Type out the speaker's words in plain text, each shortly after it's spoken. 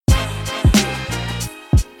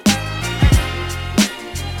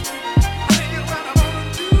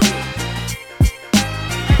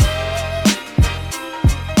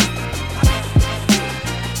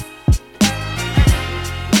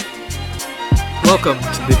welcome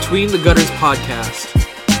to Between the Gutters podcast.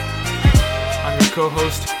 I'm your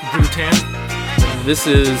co-host, Drew Tan. And this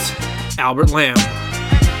is Albert Lamb.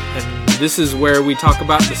 And this is where we talk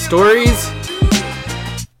about the stories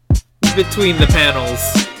between the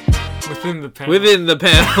panels. Within the panels. Within the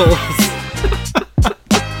panels.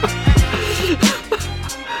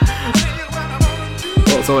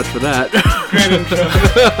 Well, so much for that. Great intro.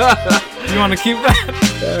 You want to keep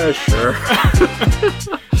that? Sure.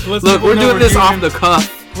 Let's Look, we're doing this off the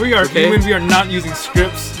cuff. We are okay? human. We are not using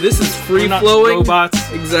scripts. This is free We're not flowing.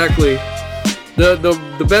 robots. Exactly.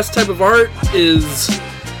 The best type of art is,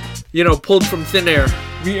 pulled from thin air.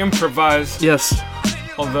 We improvise. Yes.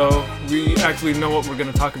 Although we actually know what we're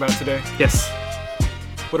going to talk about today. Yes.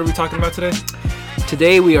 What are we talking about today?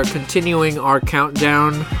 Today we are continuing our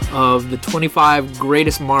countdown of the 25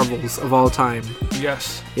 greatest Marvels of all time.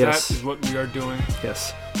 Yes. Yes. That is what we are doing.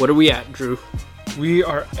 Yes. What are we at, Drew? We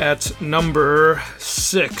are at number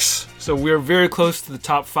 6. So we are very close to the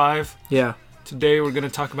top 5. Yeah. Today we're going to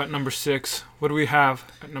talk about number 6. What do we have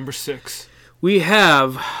at number 6? We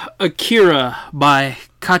have Akira by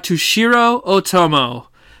Katsuhiro Otomo.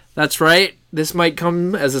 That's right. This might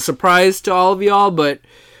come as a surprise to all of y'all, but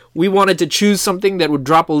we wanted to choose something that would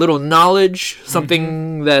drop a little knowledge,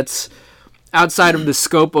 something that's outside of the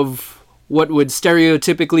scope of what would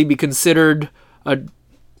stereotypically be considered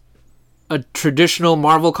a traditional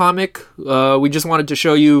Marvel comic. We just wanted to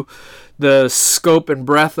show you the scope and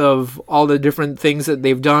breadth of all the different things that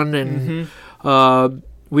they've done, and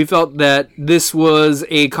we felt that this was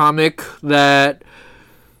a comic that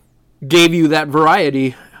gave you that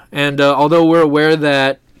variety. And although we're aware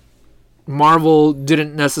that Marvel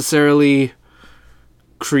didn't necessarily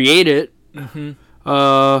create it,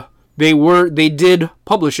 they did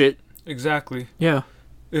publish it. Exactly. Yeah.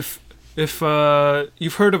 If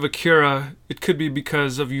you've heard of Akira, it could be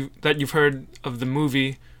because of you've heard of the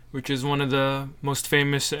movie, which is one of the most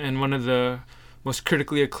famous and one of the most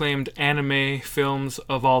critically acclaimed anime films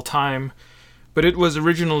of all time. But it was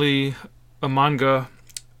originally a manga.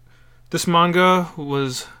 This manga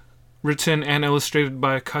was written and illustrated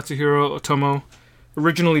by Katsuhiro Otomo,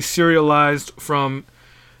 originally serialized from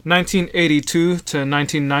 1982 to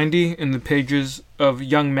 1990 in the pages of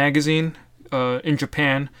Young Magazine in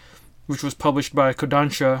Japan, which was published by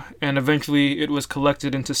Kodansha, and eventually it was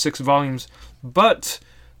collected into 6 volumes. But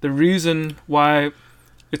the reason why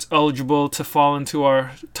it's eligible to fall into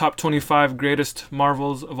our top 25 greatest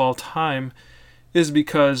Marvels of all time is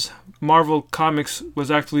because Marvel Comics was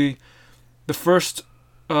actually the first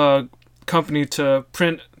company to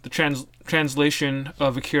print the translation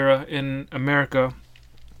of Akira in America.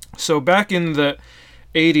 So back in the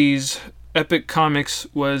 80s, Epic Comics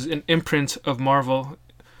was an imprint of Marvel.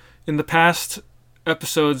 In the past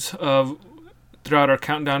episodes throughout our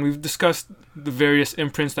countdown, we've discussed the various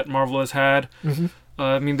imprints that Marvel has had.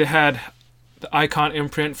 They had the Icon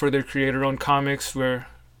imprint for their creator-owned comics, where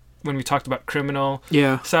when we talked about Criminal,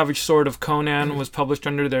 Savage Sword of Conan was published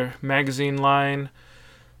under their magazine line.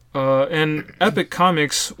 And Epic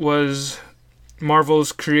Comics was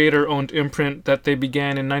Marvel's creator-owned imprint that they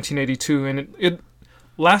began in 1982, and it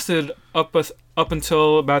lasted up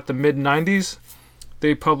until about the mid-90s.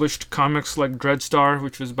 They published comics like Dreadstar,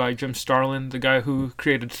 which was by Jim Starlin, the guy who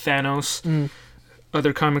created Thanos.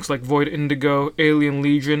 Other comics like Void Indigo, Alien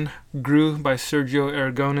Legion, Gru by Sergio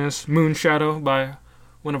Aragones, Moonshadow by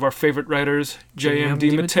one of our favorite writers, J.M.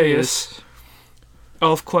 DeMatteis,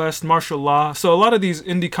 ElfQuest, Martial Law. So a lot of these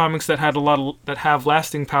indie comics that have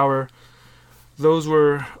lasting power, those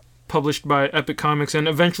were published by Epic Comics, and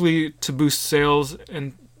eventually to boost sales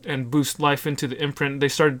and boost life into the imprint, they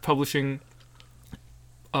started publishing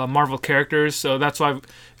Marvel characters. So that's why,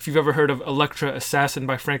 if you've ever heard of Elektra Assassin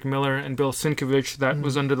by Frank Miller and Bill Sienkiewicz, that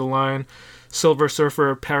was under the line. Silver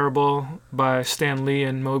Surfer Parable by Stan Lee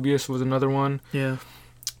and Moebius was another one. Yeah.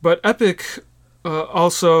 But Epic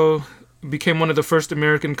also became one of the first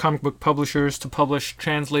American comic book publishers to publish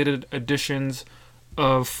translated editions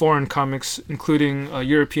of foreign comics, including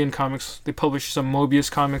European comics. They published some Moebius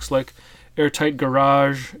comics like Airtight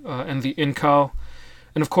Garage and The Incal,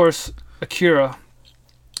 and of course Akira.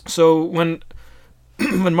 So when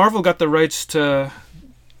Marvel got the rights to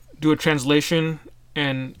do a translation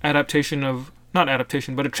and adaptation of, not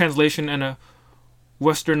adaptation, but a translation and a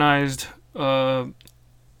westernized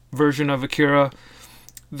version of Akira,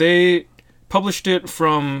 they published it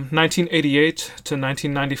from 1988 to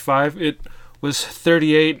 1995. It was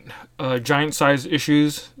 38 giant-size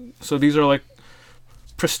issues. So these are like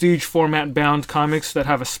prestige format-bound comics that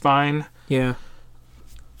have a spine. Yeah.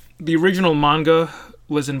 The original manga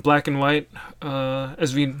was in black and white,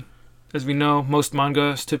 as we as we know, most manga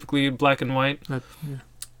is typically black and white. Yeah.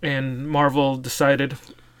 And Marvel decided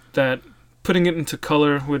that putting it into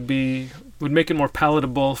color would make it more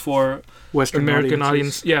palatable for Western American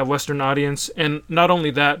audiences. audience. Yeah, Western audience. And not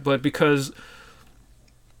only that, but because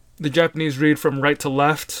the Japanese read from right to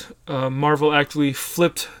left, Marvel actually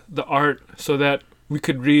flipped the art so that we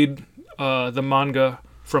could read the manga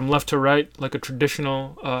from left to right, like a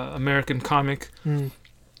traditional American comic.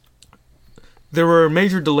 There were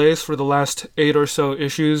major delays for the last 8 or so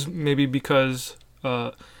issues, maybe because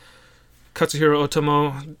Katsuhiro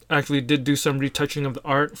Otomo actually did do some retouching of the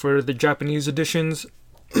art for the Japanese editions,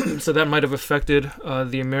 so that might have affected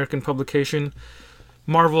the American publication.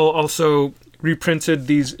 Marvel also reprinted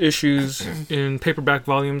these issues in paperback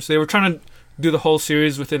volumes. They were trying to do the whole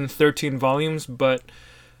series within 13 volumes, but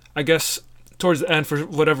I guess towards the end, for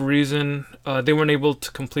whatever reason, they weren't able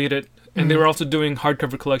to complete it. And they were also doing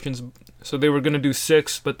hardcover collections, so they were going to do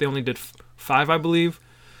 6, but they only did 5, I believe.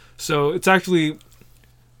 So it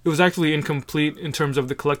was actually incomplete in terms of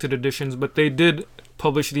the collected editions, but they did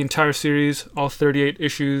publish the entire series, all 38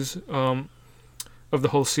 issues of the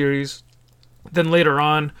whole series. Then later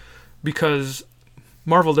on, because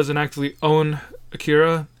Marvel doesn't actually own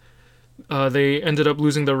Akira, they ended up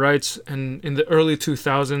losing the rights, and in the early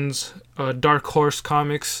 2000s, Dark Horse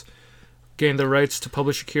Comics gained the rights to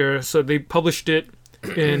publish Akira, so they published it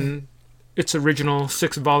in its original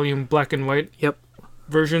 6-volume black and white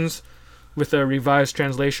versions with a revised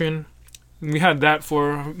translation. And we had that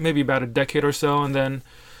for maybe about a decade or so, and then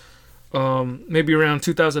maybe around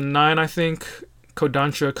 2009, I think,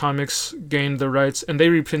 Kodansha Comics gained the rights, and they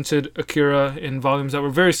reprinted Akira in volumes that were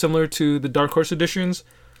very similar to the Dark Horse editions.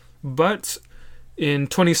 But in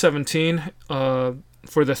 2017,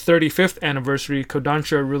 for the 35th anniversary,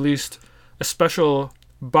 Kodansha released a special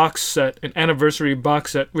box set, an anniversary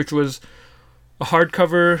box set, which was a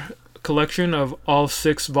hardcover collection of all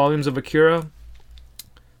 6 volumes of Akira,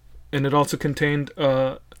 and it also contained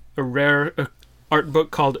a rare art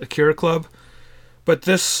book called Akira Club. But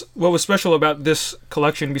what was special about this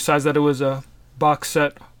collection, besides that it was a box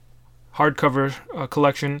set hardcover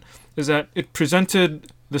collection, is that it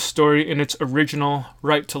presented the story in its original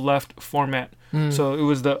right to left format. So it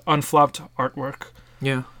was the unflopped artwork.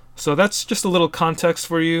 Yeah. So that's just a little context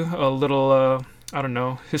for you, a little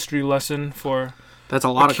history lesson for That's a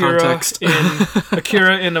lot Akira of context.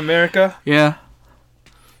 Akira in America. Yeah.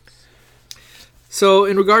 So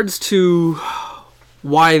in regards to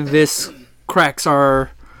why this cracks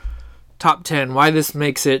our top 10, why this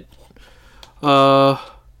makes it, let's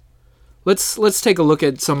take a look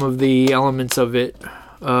at some of the elements of it.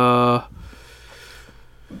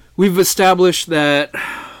 We've established that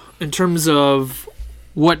in terms of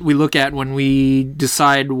what we look at when we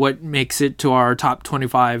decide what makes it to our top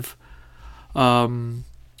 25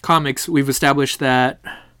 comics, we've established that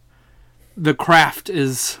the craft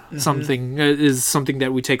is something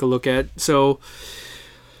that we take a look at. So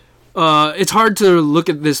it's hard to look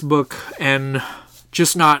at this book and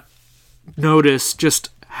just not notice just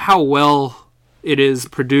how well it is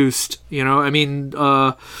produced. You know, I mean,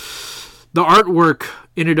 the artwork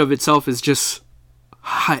in and of itself is just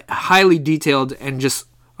highly detailed and just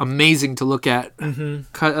amazing to look at.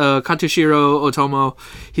 Katsuhiro Otomo,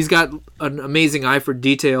 he's got an amazing eye for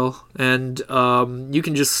detail, and you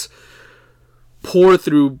can just pour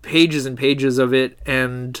through pages and pages of it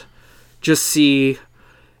and just see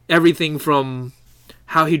everything from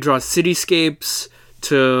how he draws cityscapes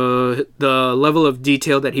to the level of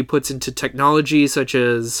detail that he puts into technology, such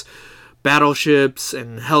as battleships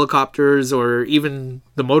and helicopters, or even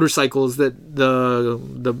the motorcycles that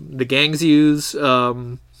the gangs use.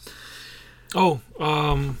 Do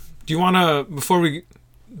you want to, before we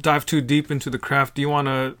dive too deep into the craft, do you want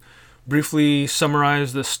to briefly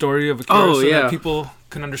summarize the story of Akira that people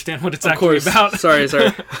can understand what it's actually about? Sorry.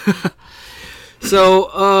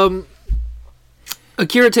 So,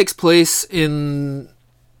 Akira takes place in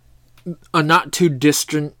a not too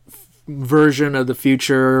distant version of the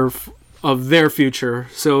future, of their future.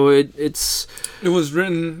 So it was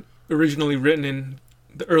originally written in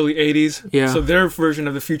the early 80s. Yeah. So their version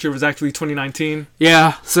of the future was actually 2019.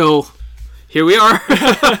 Yeah. So here we are.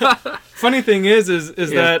 Funny thing is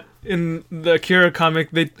that in the Akira comic,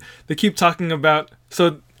 they keep talking about,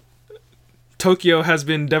 so Tokyo has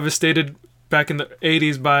been devastated back in the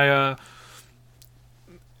 80s by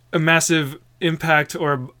a massive impact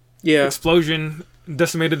or explosion,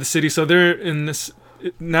 decimated the city. So they're in this,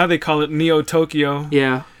 now they call it Neo Tokyo.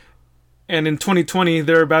 Yeah. And in 2020,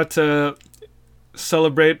 they're about to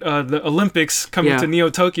celebrate the Olympics coming to Neo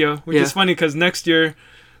Tokyo, which is funny because next year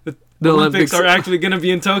the Olympics are actually going to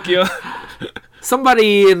be in Tokyo.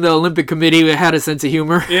 Somebody in the Olympic Committee had a sense of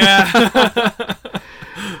humor. Yeah.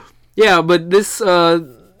 Yeah, but this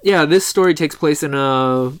story takes place in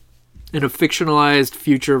a fictionalized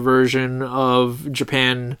future version of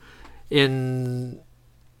Japan in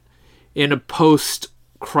a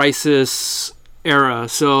post-crisis era.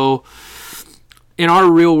 So in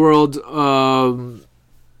our real world,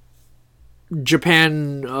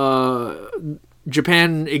 Japan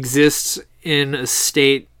exists in a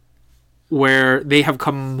state where they have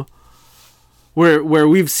come, where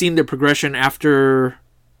we've seen the progression after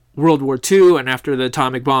World War II and after the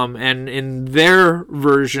atomic bomb. And in their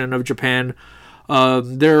version of Japan,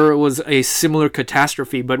 there was a similar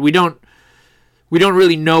catastrophe, but we don't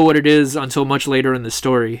really know what it is until much later in the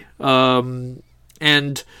story.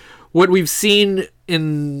 And what we've seen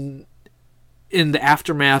in the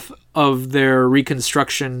aftermath of their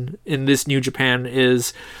reconstruction in this new Japan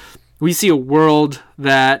is we see a world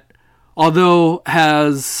that, although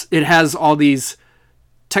it has all these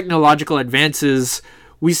technological advances,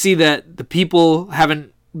 we see that the people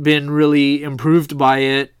haven't been really improved by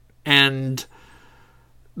it, and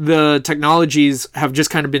the technologies have just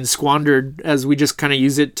kind of been squandered as we just kind of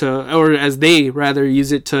use it to, or as they rather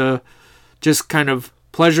use it to just kind of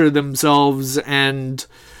pleasure themselves and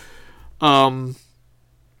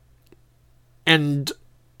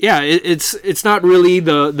yeah, it's not really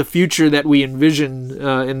the future that we envision,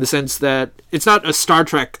 in the sense that it's not a Star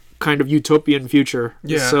Trek kind of utopian future.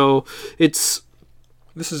 Yeah. So this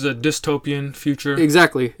is a dystopian future.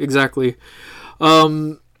 Exactly.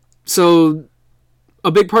 So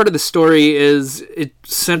a big part of the story is it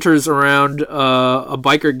centers around a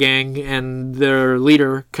biker gang and their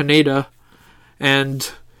leader, Kaneda.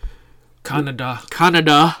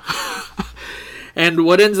 Kaneda. And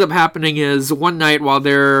what ends up happening is one night while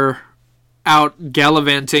they're out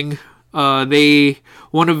gallivanting,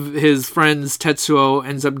 one of his friends, Tetsuo,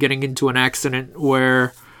 ends up getting into an accident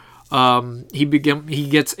where he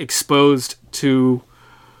gets exposed to,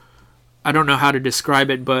 I don't know how to describe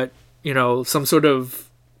it, but some sort of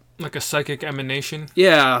like a psychic emanation.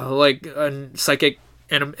 Yeah, like a psychic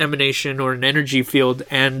emanation or an energy field,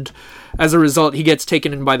 and as a result, he gets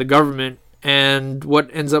taken in by the government. And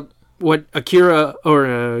what Akira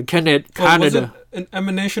or Kaneda. Was it an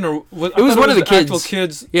emanation or what? It was one of the kids. Actual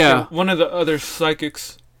kids. Yeah, one of the other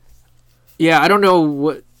psychics. Yeah, I don't know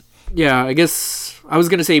what. Yeah, I guess I was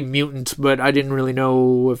gonna say mutant, but I didn't really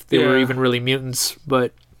know if they were even really mutants.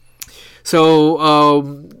 But so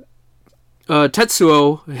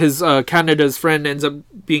Tetsuo, his Kaneda's friend, ends up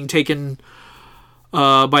being taken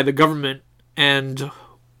by the government, and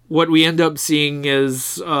what we end up seeing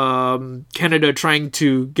is Kaneda trying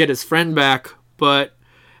to get his friend back, but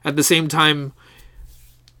at the same time,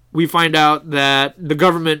 we find out that the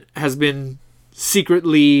government has been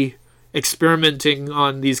secretly experimenting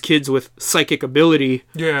on these kids with psychic ability.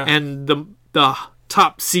 Yeah. And the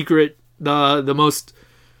top secret, the most,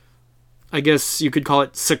 I guess you could call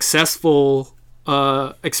it, successful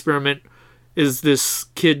experiment is this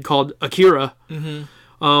kid called Akira.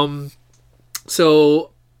 Mm-hmm. So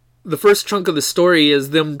the first chunk of the story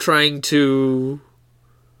is them trying to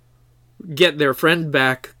get their friend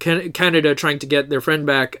back, Kaneda trying to get their friend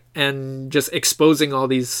back, and just exposing all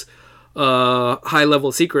these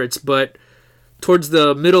high-level secrets. But towards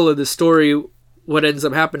the middle of the story, what ends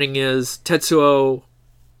up happening is Tetsuo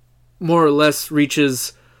more or less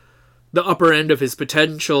reaches the upper end of his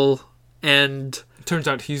potential, and it turns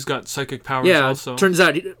out he's got psychic powers also. Turns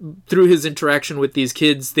out through his interaction with these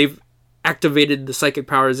kids, they've activated the psychic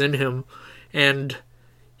powers in him, and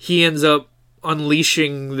he ends up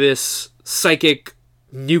unleashing this psychic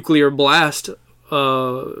nuclear blast,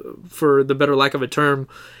 for the better lack of a term,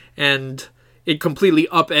 and it completely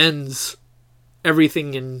upends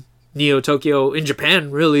everything in Neo-Tokyo, in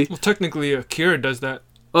Japan, really. Well, technically Akira does that.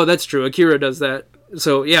 Oh, that's true. Akira does that.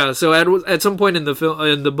 So yeah, so at some point in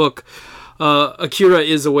the book, Akira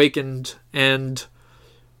is awakened, and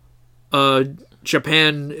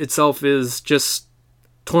Japan itself is just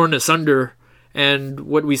torn asunder, and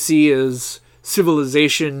what we see is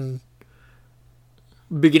civilization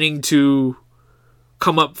beginning to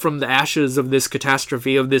come up from the ashes of this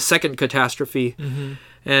catastrophe, of this second catastrophe. Mm-hmm.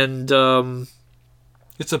 And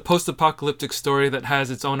it's a post-apocalyptic story that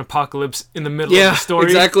has its own apocalypse in the middle of the story.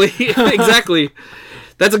 Exactly. Exactly.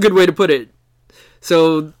 That's a good way to put it.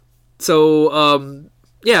 So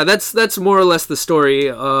yeah, that's more or less the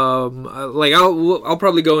story. Like I'll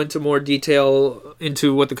probably go into more detail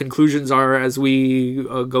into what the conclusions are as we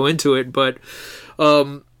go into it, but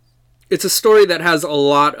it's a story that has a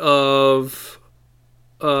lot of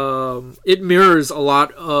it mirrors a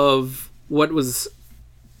lot of what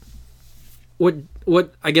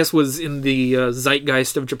what I guess was in the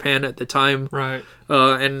zeitgeist of Japan at the time, Right.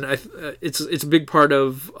 and it's a big part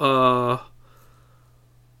of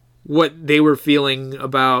what they were feeling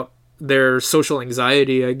about their social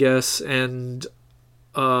anxiety, I guess, and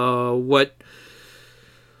what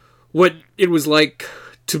it was like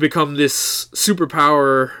to become this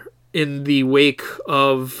superpower in the wake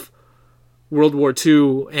of World War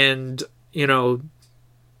II and,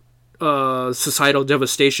 societal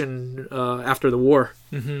devastation after the war.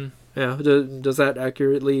 Mm-hmm. Yeah, does that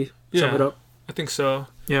accurately sum it up? I think so.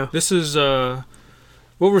 Yeah. This is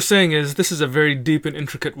what we're saying is this is a very deep and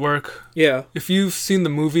intricate work. Yeah. If you've seen the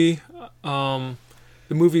movie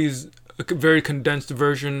is a very condensed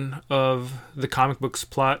version of the comic book's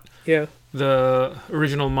plot. Yeah. The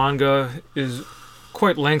original manga is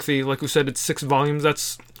quite lengthy. Like we said, it's 6 volumes.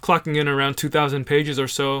 That's clocking in around 2,000 pages or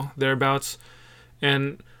so, thereabouts.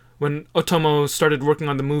 And when Otomo started working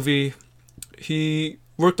on the movie, he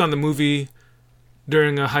worked on the movie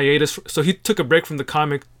during a hiatus. So he took a break from the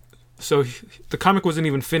comic. So the comic wasn't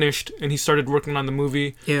even finished, and he started working on the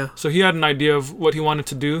movie. Yeah. So he had an idea of what he wanted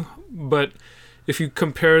to do. But if you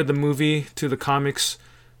compare the movie to the comics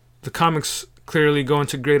clearly go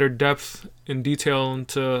into greater depth and detail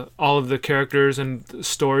into all of the characters and the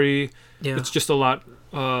story. Yeah. It's just a lot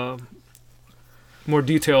more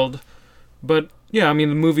detailed. But yeah, I mean,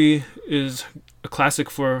 the movie is a classic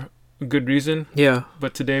for a good reason. Yeah.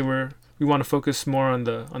 But today we want to focus more on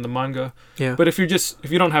the manga. Yeah. But if you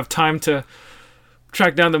don't have time to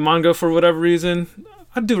track down the manga for whatever reason,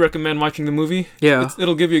 I do recommend watching the movie. Yeah.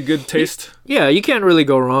 It'll give you a good taste. Yeah, you can't really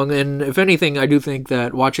go wrong. And if anything, I do think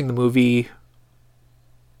that watching the movie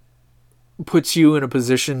puts you in a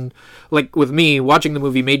position, like with me, watching the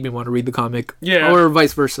movie made me want to read the comic. Yeah. Or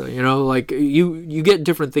vice versa, like you get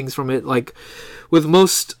different things from it. Like with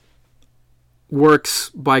most works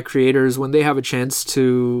by creators, when they have a chance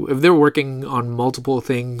to, if they're working on multiple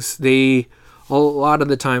things, they a lot of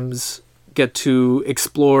the times get to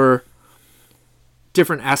explore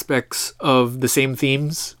different aspects of the same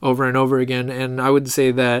themes over and over again. And I would say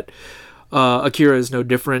that Akira is no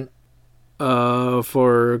different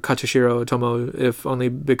for Katsushiro Otomo, if only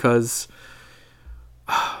because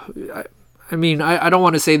I don't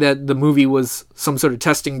want to say that the movie was some sort of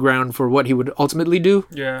testing ground for what he would ultimately do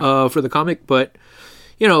for the comic, but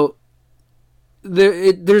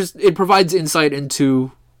it provides insight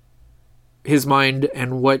into his mind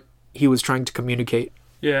and what he was trying to communicate.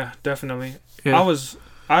 Yeah, definitely. Yeah.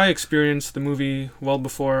 I experienced the movie well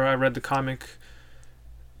before I read the comic,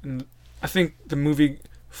 and I think the movie,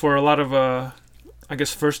 for a lot of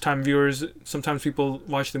first-time viewers, sometimes people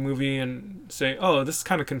watch the movie and say, "Oh, this is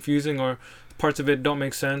kind of confusing," or parts of it don't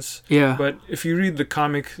make sense. Yeah. But if you read the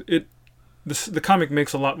comic, the comic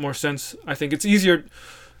makes a lot more sense. I think it's easier.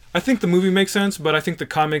 I think the movie makes sense, but I think the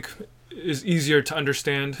comic is easier to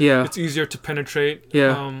understand. Yeah. It's easier to penetrate.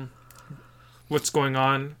 Yeah. What's going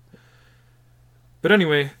on. But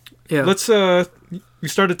anyway, Yeah. let's we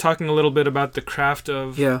started talking a little bit about the craft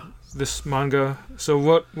of this manga. So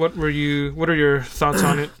what are your thoughts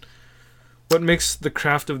on it? What makes the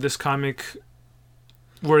craft of this comic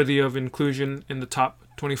worthy of inclusion in the top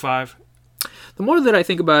 25? The more that I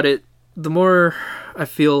think about it, the more I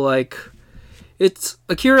feel like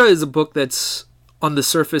Akira is a book that's on the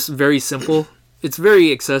surface very simple. It's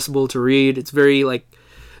very accessible to read. It's very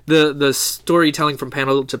the storytelling from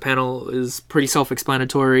panel to panel is pretty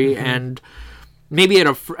self-explanatory, and maybe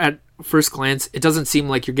at first glance it doesn't seem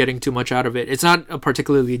like you're getting too much out of it. It's not a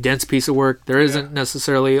particularly dense piece of work. There isn't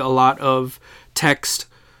necessarily a lot of text,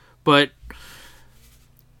 but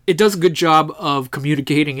it does a good job of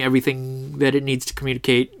communicating everything that it needs to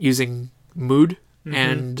communicate using mood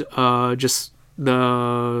and just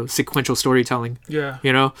the sequential storytelling.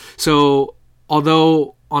 Yeah. So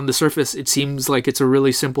although on the surface it seems like it's a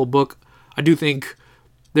really simple book, I do think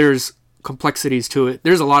there's complexities to it.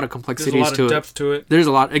 There's a lot of complexities to it. There's a lot of depth to it. There's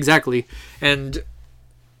a lot, exactly. And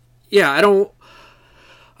yeah, I don't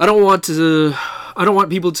want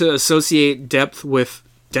people to associate depth with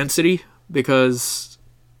density, because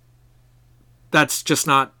that's just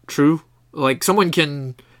not true. Like, someone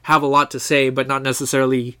can have a lot to say but not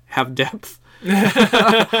necessarily have depth.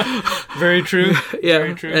 Very true. Yeah.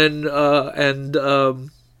 Very true.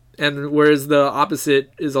 And whereas the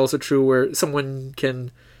opposite is also true, where someone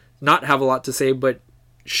can not have a lot to say but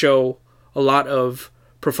show a lot of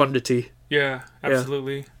profundity. Yeah,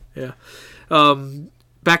 absolutely. Yeah.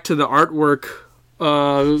 Back to the artwork.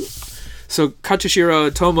 So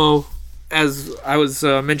Katsushiro Otomo, as I was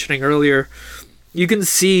mentioning earlier, you can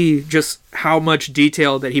see just how much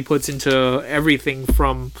detail that he puts into everything,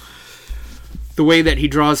 from the way that he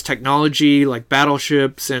draws technology like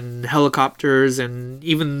battleships and helicopters, and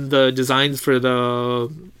even the designs for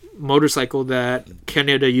the motorcycle that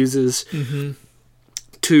Canada uses,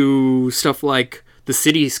 to stuff like the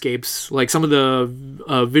cityscapes, like some of the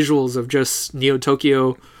visuals of just Neo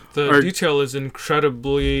Tokyo. The detail is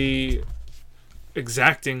incredibly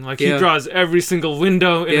exacting. Like, he draws every single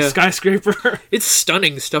window in a skyscraper. It's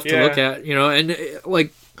stunning stuff to look at, you know, and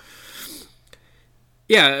like,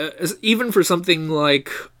 even for something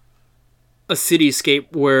like a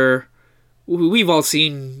cityscape where we've all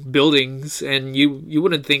seen buildings, and you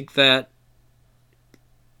wouldn't think that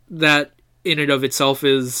in and of itself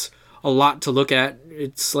is a lot to look at.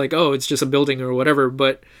 It's like, oh, it's just a building or whatever.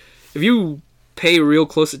 But if you pay real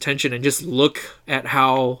close attention and just look at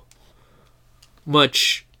how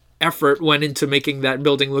much effort went into making that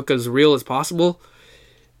building look as real as possible,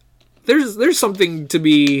 there's something to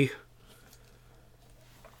be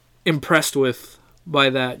impressed with by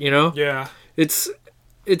that, you know? Yeah. It's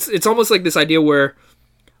almost like this idea where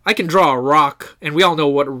I can draw a rock, and we all know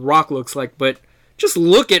what a rock looks like, but just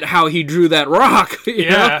look at how he drew that rock.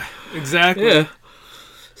 You know? Exactly. Yeah.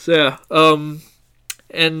 So,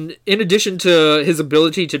 and in addition to his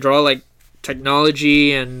ability to draw like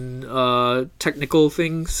technology and technical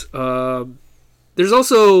things, there's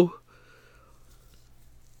also,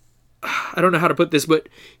 I don't know how to put this, but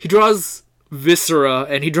he draws viscera,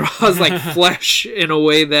 and he draws like flesh in a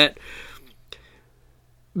way that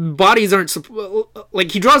bodies aren't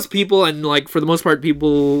like, he draws people, and like for the most part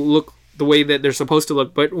people look the way that they're supposed to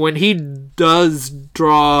look, but when he does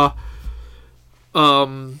draw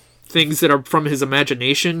things that are from his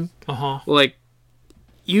imagination, like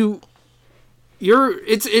it's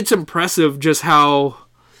impressive just how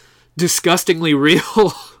disgustingly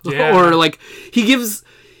real or like he gives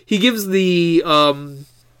the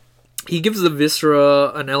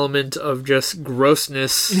viscera an element of just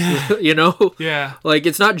grossness, you know? Yeah. Like,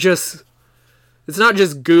 it's not just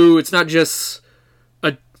goo, it's not just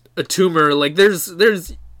a tumor. Like,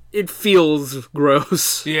 it feels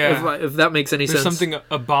gross. Yeah. If that makes any sense. There's something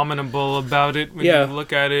abominable about it when you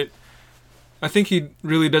look at it. I think he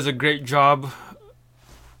really does a great job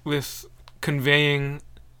with conveying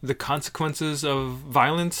the consequences of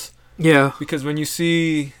violence. Yeah. Because when you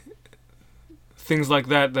see things like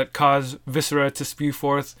that cause viscera to spew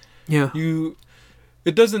forth, it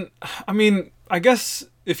doesn't, I mean, I guess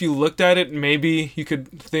if you looked at it, maybe you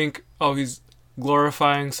could think, oh, he's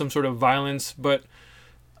glorifying some sort of violence, but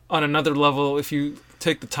on another level, if you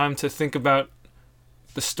take the time to think about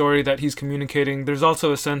the story that he's communicating, there's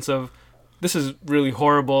also a sense of, this is really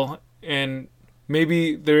horrible, and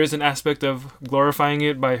maybe there is an aspect of glorifying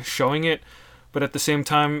it by showing it, but at the same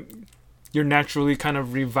time, you're naturally kind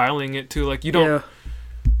of reviling it too. Like, you don't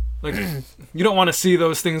like, you don't want to see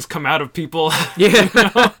those things come out of people. Yeah.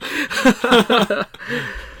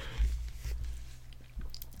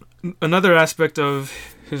 Another aspect of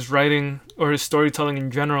his writing or his storytelling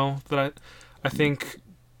in general that I think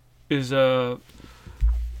is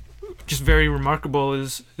just very remarkable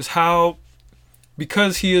is how,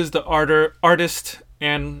 because he is the artist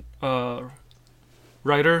and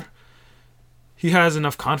writer, he has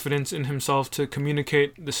enough confidence in himself to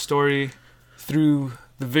communicate the story through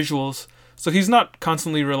the visuals. So he's not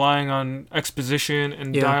constantly relying on exposition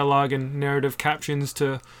and dialogue and narrative captions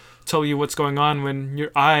to tell you what's going on when your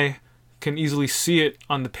eye can easily see it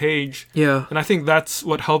on the page. Yeah. And I think that's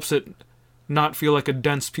what helps it not feel like a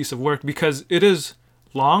dense piece of work, because it is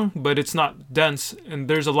long, but it's not dense, and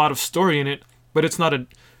there's a lot of story in it, but it's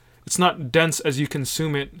not dense as you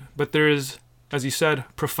consume it, but there is, as you said,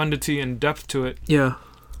 profundity and depth to it. Yeah.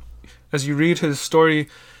 As you read his story,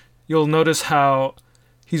 you'll notice how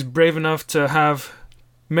he's brave enough to have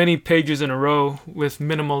many pages in a row with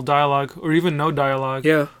minimal dialogue or even no dialogue.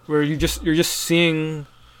 Yeah. Where you're just seeing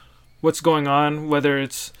what's going on, whether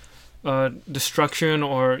it's destruction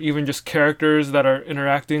or even just characters that are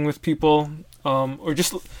interacting with people, or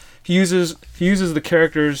just he uses the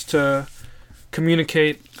characters to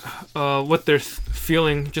communicate what they're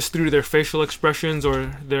feeling just through their facial expressions or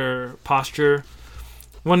their posture.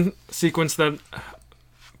 One sequence that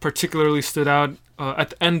particularly stood out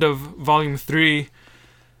at the end of Volume 3,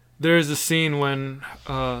 there is a scene when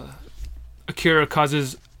Akira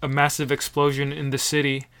causes a massive explosion in the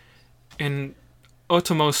city, and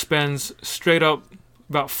Otomo spends straight up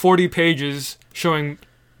about 40 pages showing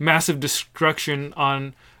massive destruction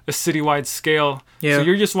on a citywide scale. Yeah. So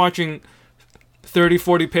you're just watching 30,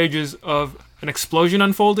 40 pages of an explosion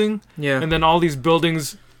unfolding, and then all these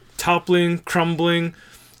buildings toppling, crumbling,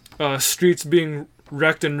 streets being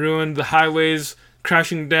wrecked and ruined, the highways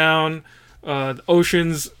crashing down, the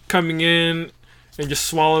oceans coming in, and just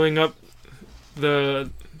swallowing up the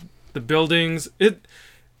buildings.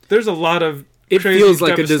 There's a lot of it crazy feels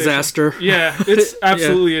like a devastation. disaster. Yeah, it's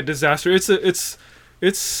absolutely a disaster. It's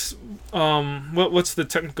what's the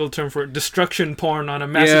technical term for it? Destruction porn on a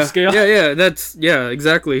massive scale. Yeah, that's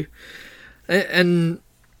exactly. And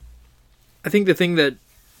I think the thing that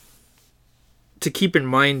to keep in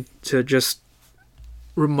mind to just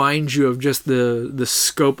remind you of just the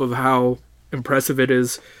scope of how impressive it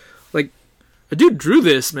is, like, a dude drew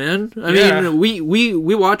this, man. I mean,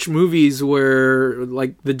 we watch movies where,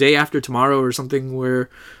 like, The Day After Tomorrow or something, where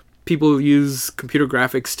people use computer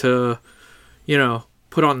graphics to, you know,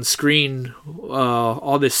 put on the screen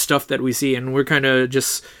all this stuff that we see, and we're kind of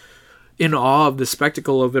just in awe of the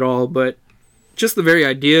spectacle of it all. But just the very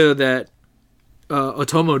idea that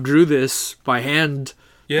Otomo drew this by hand,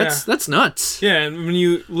 that's nuts. Yeah, and when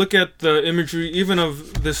you look at the imagery, even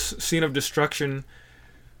of this scene of destruction,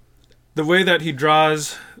 the way that he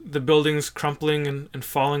draws the buildings crumpling and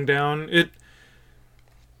falling down,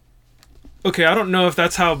 okay, I don't know if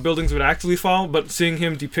that's how buildings would actually fall, but seeing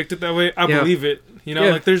him depict it that way, I believe it. You know,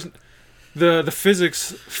 like, there's the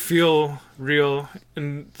physics feel real,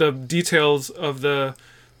 and the details of the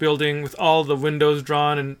building with all the windows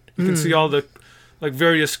drawn, and you can see all the, like,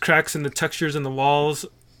 various cracks in the textures in the walls.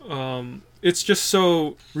 It's just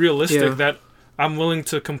so realistic that I'm willing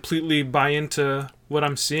to completely buy into what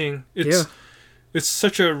I'm seeing. It's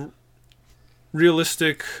such a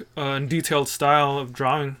realistic and detailed style of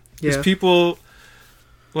drawing. His people,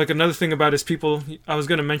 like, another thing about his people, I was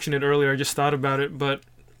going to mention it earlier, I just thought about it, but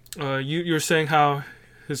you were saying how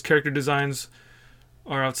his character designs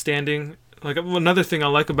are outstanding. Like, another thing I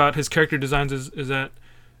like about his character designs is that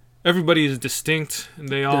everybody is distinct, and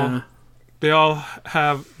they all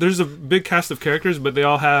have, there's a big cast of characters, but they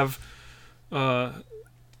all have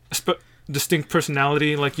distinct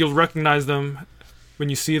personality. Like, you'll recognize them when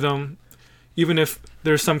you see them, even if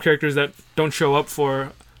there's some characters that don't show up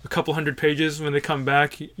for a couple hundred pages. When they come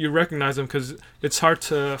back, you recognize them because it's hard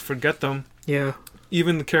to forget them. Yeah.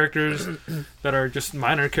 Even the characters that are just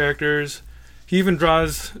minor characters. He even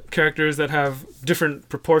draws characters that have different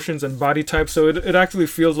proportions and body types, so it actually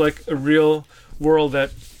feels like a real world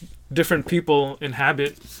that different people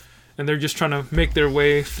inhabit, and they're just trying to make their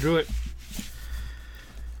way through it.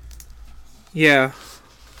 Yeah.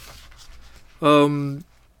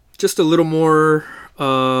 Just a little more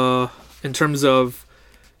in terms of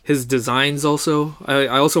his designs also. I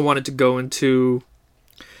also wanted to go into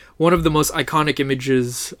one of the most iconic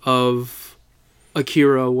images of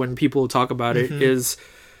Akira when people talk about it is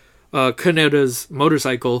Kaneda's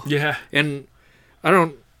motorcycle. Yeah. And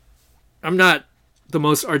I'm not the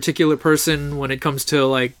most articulate person when it comes to,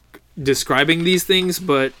 like, describing these things,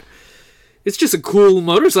 but it's just a cool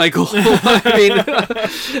motorcycle. I mean,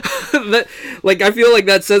 I feel like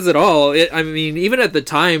that says it all. I mean, even at the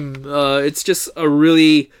time, it's just a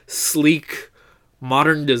really sleek,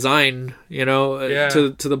 modern design, you know,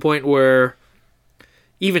 to the point where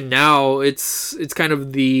even now it's kind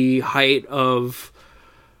of the height of,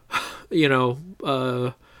 you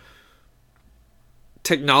know,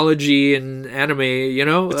 technology and anime, you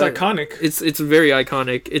know. It's iconic. It's very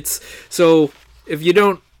iconic. It's so if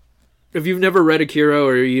you've never read Akira,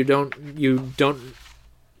 or you don't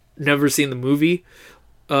never seen the movie,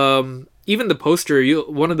 even the poster,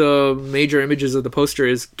 one of the major images of the poster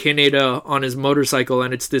is Kaneda on his motorcycle,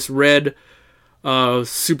 and it's this red,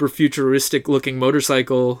 super futuristic looking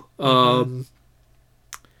motorcycle. I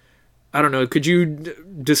don't know. Could you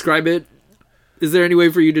describe it? Is there any way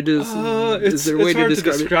for you to is there a way to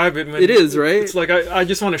describe it? Man. It is, right? It's like I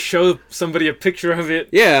just want to show somebody a picture of it.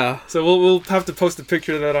 Yeah. So we'll have to post a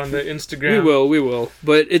picture of that on the Instagram. We will.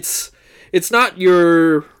 But it's not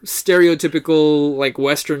your stereotypical, like,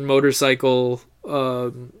 Western motorcycle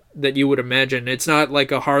that you would imagine. It's not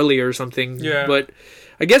like a Harley or something. Yeah. But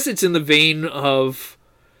I guess it's in the vein of,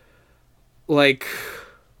 like,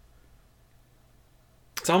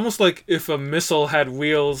 it's almost like if a missile had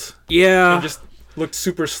wheels. Yeah. And just looked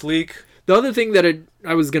super sleek. The other thing that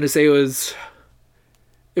I was going to say was,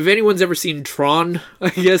 if anyone's ever seen Tron, I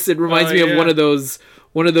guess it reminds me of one of those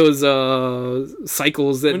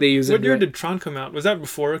cycles that they use. What year did Tron come out? Was that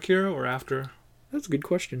before Akira or after? That's a good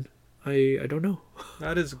question. I don't know.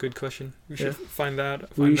 That is a good question. We should find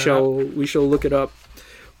that. We shall look it up.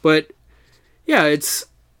 But yeah, it's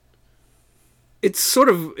sort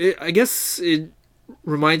of, I guess it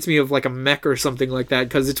reminds me of like a mech or something like that,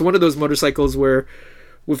 because it's one of those motorcycles where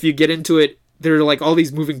if you get into it, there are like all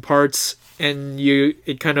these moving parts, and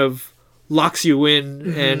it kind of locks you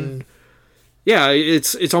in, and yeah,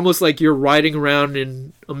 it's almost like you're riding around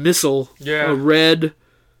in a missile, a red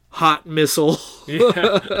hot missile.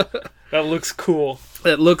 Yeah. That looks cool.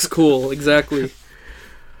 That looks cool, exactly.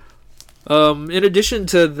 In addition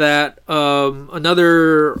to that,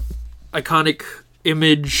 another iconic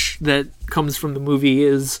image that comes from the movie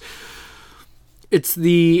it's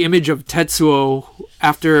the image of Tetsuo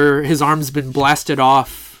after his arm's been blasted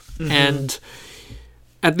off. Mm-hmm. And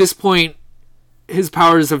at this point, his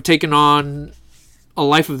powers have taken on a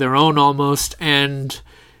life of their own almost, and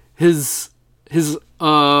his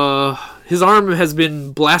arm has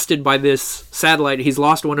been blasted by this satellite. He's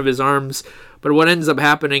lost one of his arms, but what ends up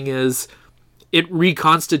happening is it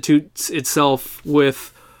reconstitutes itself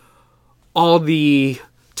with all the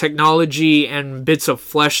technology and bits of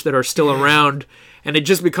flesh that are still around, and it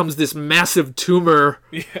just becomes this massive tumor.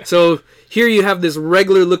 Yeah. So here you have this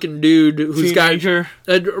regular looking dude who's got a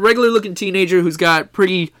regular looking teenager who's got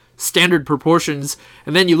pretty standard proportions,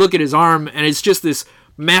 and then you look at his arm and it's just this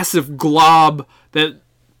massive glob that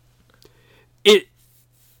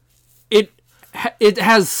it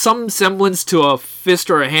has some semblance to a fist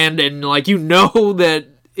or a hand, and like that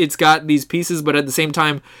it's got these pieces, but at the same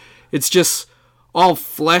time it's just all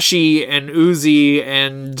fleshy and oozy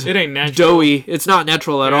and it ain't natural. Doughy. It's not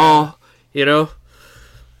natural at all,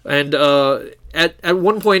 and at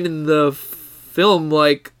one point in the film,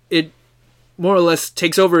 like, it more or less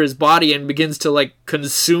takes over his body and begins to like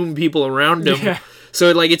consume people around him. Yeah. So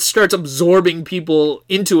it starts absorbing people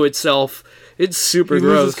into itself. It's super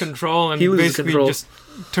gross. He loses control and basically just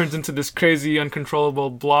turns into this crazy, uncontrollable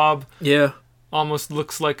blob. Yeah. Almost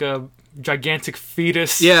looks like a gigantic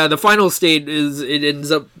fetus. Yeah, the final state is it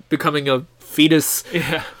ends up becoming a fetus.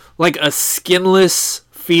 Yeah. Like a skinless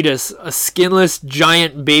fetus. A skinless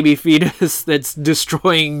giant baby fetus that's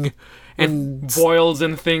destroying and boils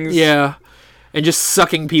and things. Yeah. And just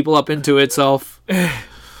sucking people up into itself.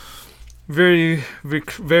 Very, very,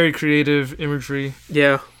 very creative imagery.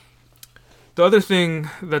 Yeah. The other thing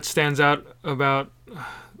that stands out about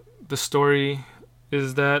the story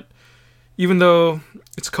is that even though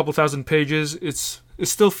it's a couple thousand pages, it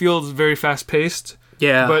still feels very fast-paced.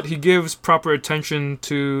 Yeah. But he gives proper attention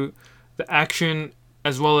to the action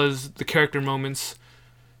as well as the character moments,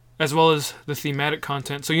 as well as the thematic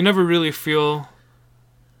content. So you never really feel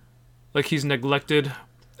like he's neglected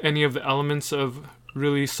any of the elements of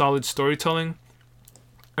really solid storytelling.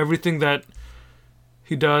 Everything that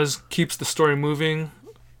he does keeps the story moving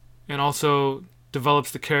and also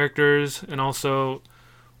develops the characters and also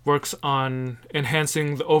works on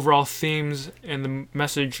enhancing the overall themes and the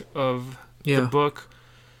message of the book,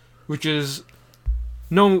 which is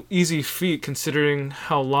no easy feat considering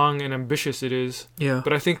how long and ambitious it is. Yeah.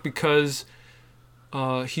 But I think because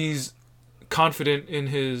he's confident in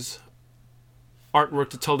his artwork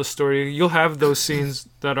to tell the story, you'll have those scenes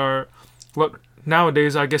that are what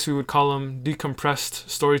nowadays I guess we would call them decompressed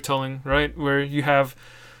storytelling, right? Where you have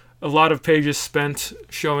a lot of pages spent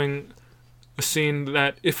showing a scene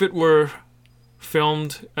that if it were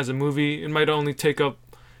filmed as a movie, it might only take up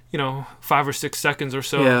 5 or 6 seconds or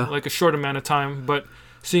so, like a short amount of time. But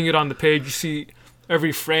seeing it on the page, you see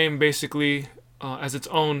every frame basically as its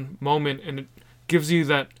own moment, and it gives you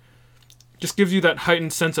that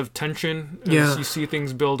heightened sense of tension as you see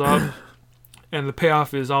things build up. And the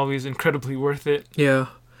payoff is always incredibly worth it. Yeah.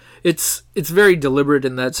 It's very deliberate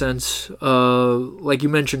in that sense. Like you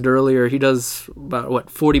mentioned earlier, he does about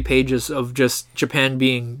 40 pages of just Japan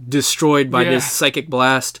being destroyed by this psychic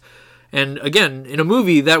blast. And again, in a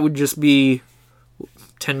movie, that would just be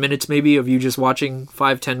 10 minutes maybe of you just watching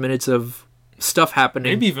 5-10 minutes of stuff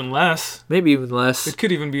happening. Maybe even less. It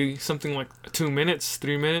could even be something like 2 minutes,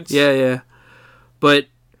 3 minutes. Yeah. But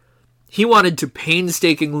he wanted to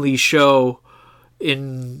painstakingly show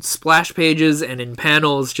in splash pages and in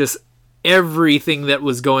panels just everything that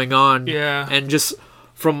was going on. Yeah. And just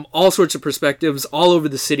from all sorts of perspectives all over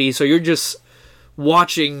the city. So you're just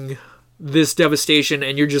watching this devastation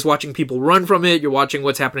and you're just watching people run from it. You're watching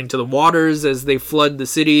what's happening to the waters as they flood the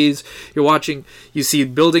cities. You see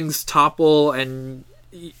buildings topple, and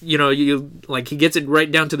he gets it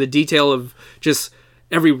right down to the detail of just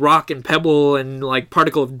every rock and pebble and like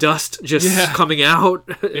particle of dust just coming out.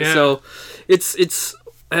 Yeah. So it's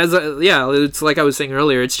like I was saying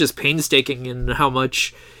earlier, it's just painstaking in how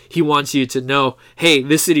much he wants you to know, hey,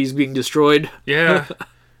 this city's being destroyed. Yeah.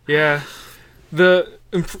 The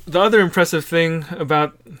other impressive thing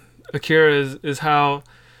about Akira is how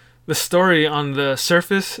the story on the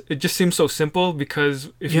surface, it just seems so simple, because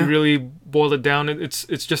if you really boil it down, it's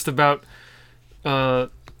just about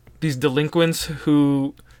these delinquents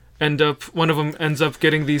who one of them ends up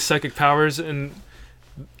getting these psychic powers and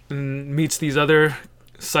meets these other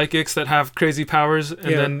psychics that have crazy powers,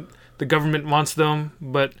 and then the government wants them,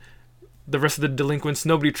 but the rest of the delinquents,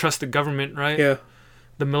 nobody trusts the government, right? Yeah.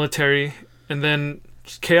 The military, and then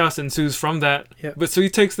chaos ensues from that. Yeah. But so he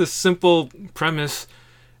takes this simple premise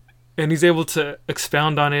and he's able to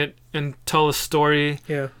expound on it and tell a story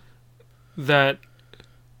that,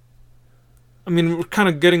 I mean, we're kind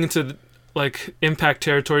of getting into like impact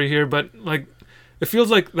territory here, but like it feels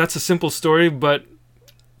like that's a simple story, but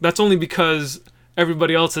that's only because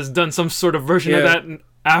everybody else has done some sort of version of that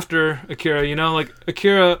after Akira, you know? Like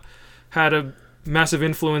Akira had a massive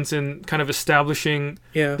influence in kind of establishing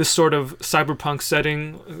this sort of cyberpunk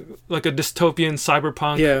setting, like a dystopian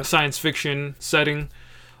cyberpunk science fiction setting.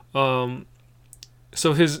 So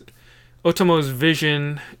Otomo's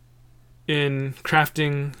vision in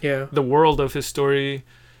crafting the world of his story,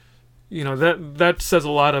 you know, that says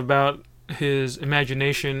a lot about his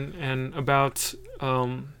imagination and about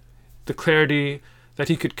the clarity that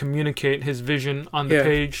he could communicate his vision on the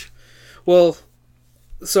page. Well,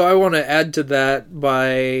 so I want to add to that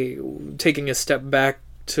by taking a step back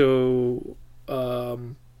to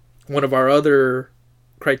one of our other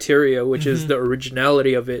criteria, which is the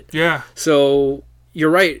originality of it. Yeah. So you're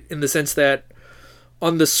right in the sense that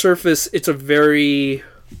on the surface, it's a very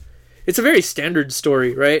standard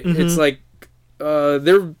story, right? It's like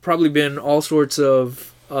there've probably been all sorts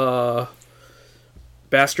of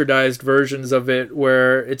bastardized versions of it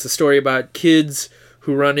where it's a story about kids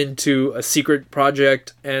who run into a secret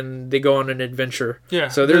project and they go on an adventure. Yeah.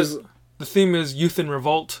 So there's the theme is youth in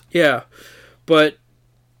revolt. Yeah. But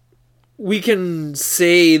we can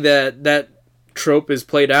say that trope is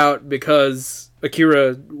played out because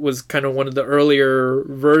Akira was kind of one of the earlier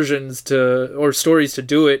versions or stories to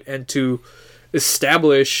do it and to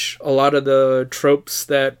establish a lot of the tropes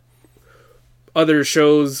that other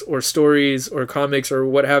shows or stories or comics or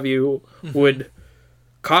what have you would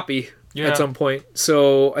copy at some point.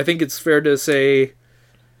 So I think it's fair to say,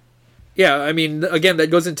 I mean, again, that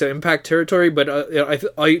goes into impact territory, but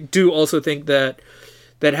I do also think that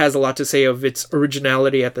has a lot to say of its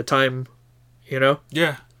originality at the time, you know?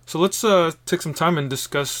 Yeah. So let's take some time and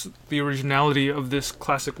discuss the originality of this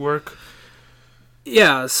classic work.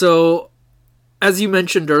 Yeah, so as you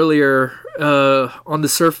mentioned earlier, on the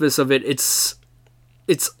surface of it,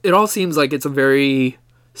 it all seems like it's a very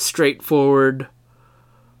straightforward,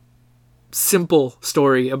 simple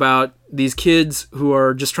story about these kids who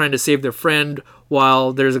are just trying to save their friend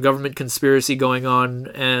while there's a government conspiracy going on,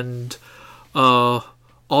 and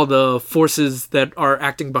all the forces that are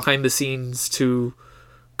acting behind the scenes to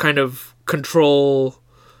kind of control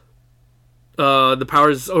the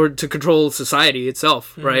powers, or to control society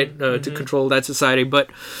itself, right? To control that society. But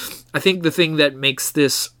I think the thing that makes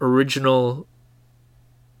this original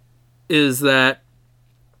is that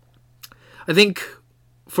I think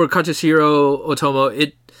for Katsuhiro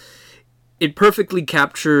Otomo, it perfectly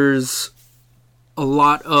captures a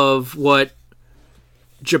lot of what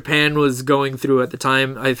Japan was going through at the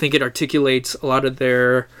time. I think it articulates a lot of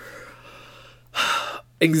their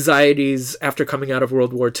anxieties after coming out of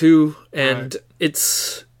World War II, and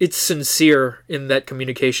it's sincere in that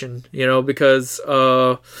communication, you know, because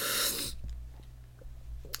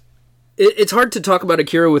it's hard to talk about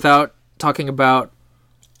Akira without talking about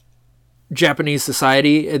Japanese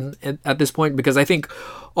society at this point, because I think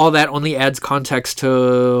all that only adds context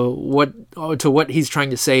to what he's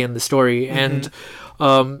trying to say in the story. And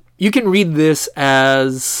you can read this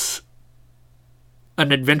as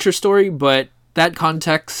an adventure story, but that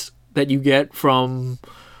context that you get from,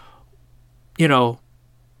 you know,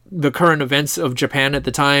 the current events of Japan at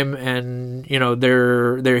the time, and, you know,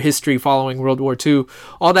 their history following World War II,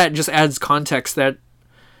 all that just adds context that,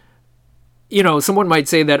 you know, someone might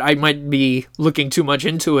say that I might be looking too much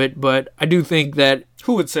into it, but I do think that...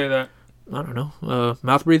 Who would say that? I don't know.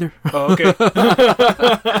 Mouth breather? Oh, okay.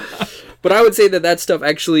 But I would say that stuff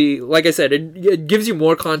actually, like I said, it gives you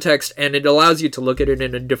more context, and it allows you to look at it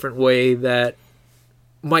in a different way that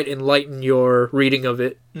might enlighten your reading of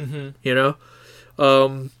it, you know?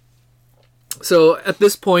 So at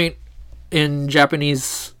this point in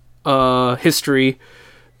Japanese history,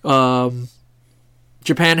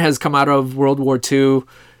 Japan has come out of World War II.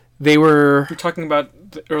 You're talking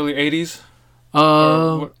about the early 80s?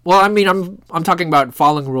 Well, I mean, I'm talking about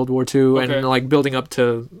following World War II and like building up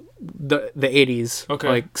to the 80s. Okay.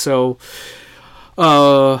 Like, so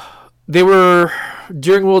they were,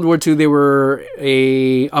 during World War II, they were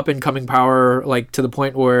a up and coming power, like to the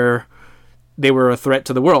point where they were a threat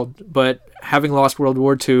to the world. But having lost World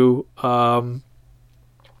War II,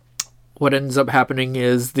 what ends up happening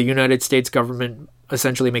is the United States government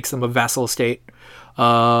essentially makes them a vassal state.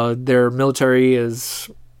 Their military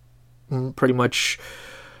is pretty much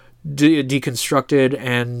deconstructed,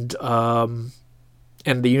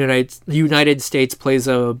 and the United States plays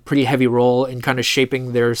a pretty heavy role in kind of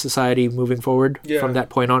shaping their society moving forward from that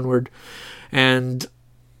point onward. And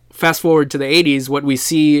fast forward to the 80s, what we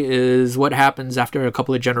see is what happens after a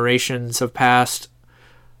couple of generations have passed,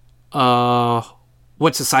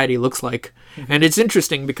 what society looks like. And it's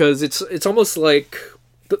interesting because it's almost like,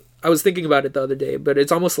 I was thinking about it the other day, but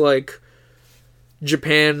it's almost like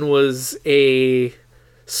Japan was a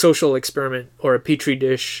social experiment or a petri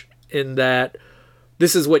dish, in that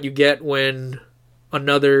this is what you get when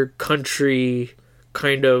another country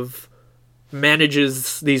kind of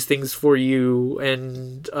manages these things for you,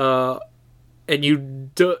 and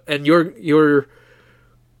your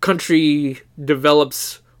country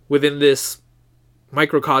develops within this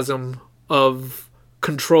microcosm of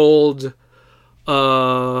controlled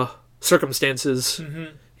circumstances.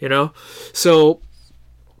 So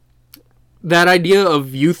that idea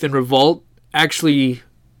of youth and revolt actually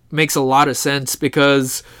makes a lot of sense,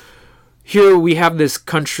 because here we have this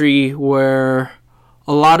country where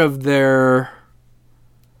a lot of their,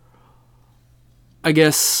 I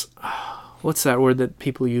guess, what's that word that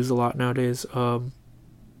people use a lot nowadays? A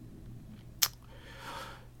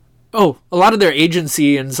lot of their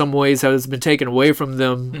agency in some ways has been taken away from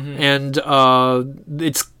them, and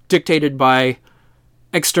it's dictated by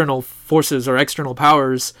external forces or external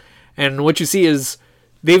powers. And what you see is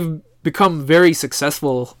they've become very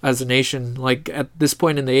successful as a nation. Like at this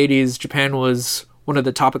point in the 80s, Japan was one of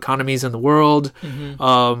the top economies in the world.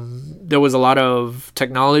 There was a lot of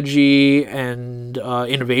technology and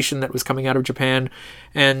innovation that was coming out of Japan.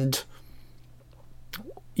 And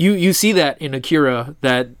you see that in Akira,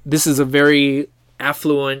 that this is a very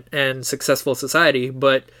affluent and successful society,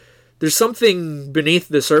 but there's something beneath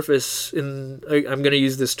the surface, I'm going to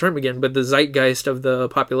use this term again, but the zeitgeist of the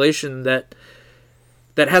population that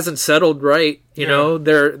hasn't settled right. You know,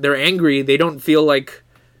 they're angry. They don't feel like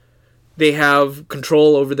they have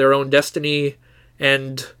control over their own destiny,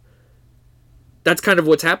 and that's kind of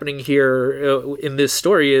what's happening here in this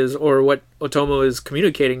story, or what Otomo is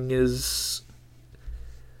communicating is,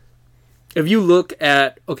 if you look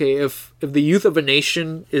at, if the youth of a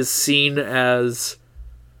nation is seen as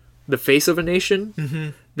the face of a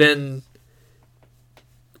nation, then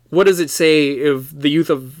what does it say if the youth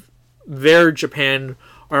of their Japan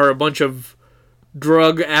are a bunch of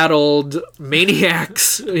drug-addled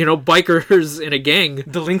maniacs, bikers in a gang?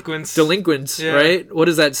 Delinquents, right? What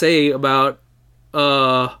does that say about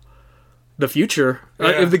the future?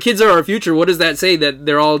 If the kids are our future, what does that say? That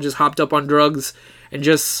they're all just hopped up on drugs and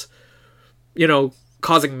just,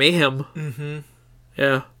 causing mayhem.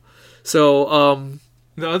 So,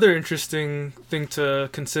 the other interesting thing to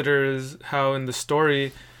consider is how in the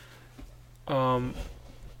story,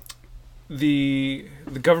 the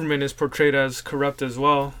government is portrayed as corrupt as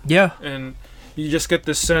well. And you just get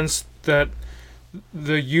this sense that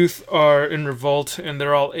the youth are in revolt and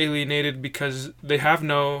they're all alienated because they have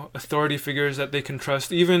no authority figures that they can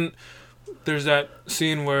trust. Even there's that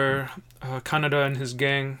scene where Kaneda and his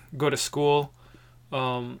gang go to school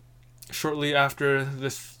shortly after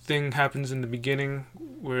this thing happens in the beginning,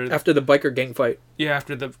 where after the biker gang fight.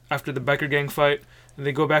 After the biker gang fight, and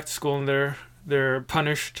they go back to school and they're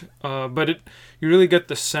punished. But you really get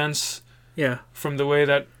the sense from the way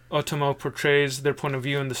that Otomo portrays their point of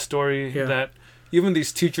view in the story that even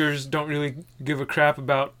these teachers don't really give a crap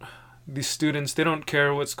about these students. They don't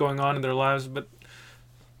care what's going on in their lives, but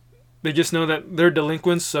they just know that they're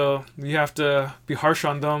delinquents, so you have to be harsh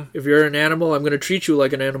on them. If you're an animal, I'm going to treat you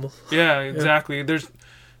like an animal. Yeah, exactly. There's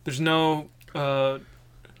no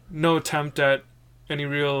attempt at any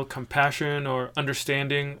real compassion or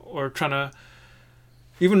understanding, or trying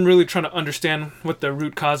to understand what the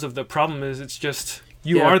root cause of the problem is. It's just,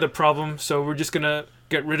 you are the problem, so we're just going to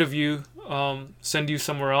get rid of you, send you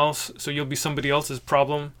somewhere else, so you'll be somebody else's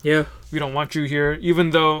problem. We don't want you here. Even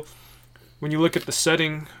though when you look at the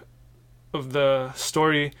setting of the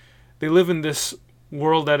story, they live in this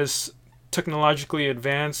world that is technologically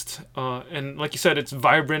advanced, and like you said, it's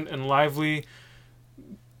vibrant and lively.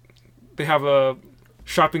 They have a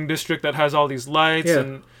shopping district that has all these lights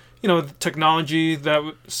and technology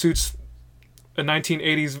that suits a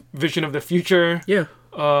 1980s vision of the future.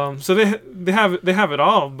 So they have it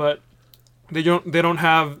all, but they don't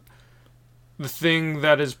have the thing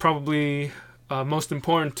that is probably most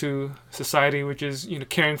important to society, which is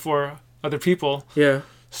caring for other people.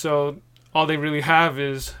 So all they really have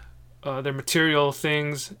is their material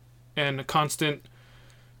things and a constant,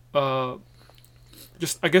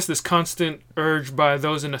 this constant urge by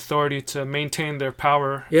those in authority to maintain their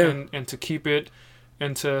power and to keep it,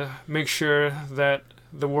 and to make sure that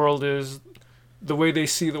the world is, the way they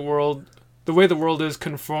see the world, the way the world is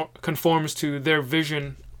conforms to their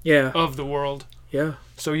vision Yeah. of the world. Yeah.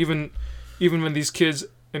 So even when these kids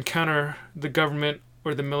encounter the government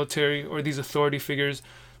or the military or these authority figures,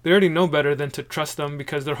 they already know better than to trust them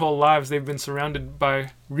because their whole lives they've been surrounded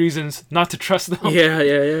by reasons not to trust them.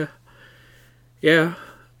 Yeah.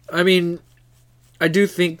 I mean, I do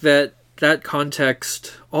think that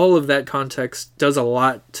context, all of that context, does a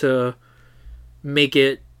lot to make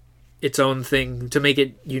it its own thing, to make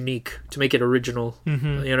it unique, to make it original.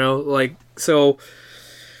 Mm-hmm. You know, like, so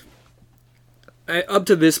up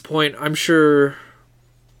to this point, I'm sure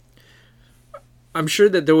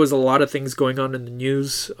that there was a lot of things going on in the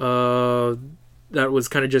news that was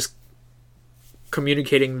kind of just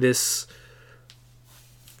communicating this.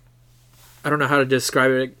 I don't know how to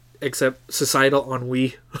describe it except societal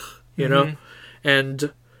ennui, you know?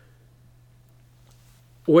 And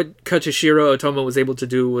what Katsushiro Otomo was able to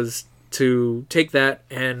do was to take that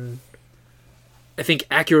and I think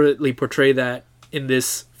accurately portray that in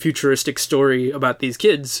this futuristic story about these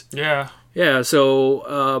kids. Yeah. Yeah,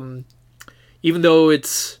 so even though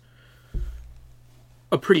it's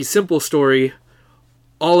a pretty simple story,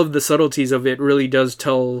 all of the subtleties of it really does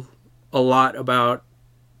tell a lot about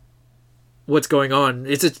what's going on.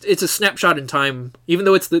 It's a snapshot in time, even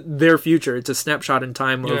though it's their future. It's a snapshot in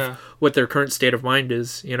time of what their current state of mind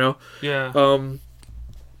is. You know. Yeah.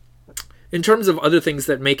 In terms of other things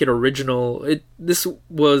that make it original, this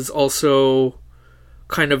was also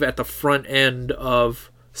kind of at the front end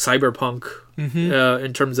of cyberpunk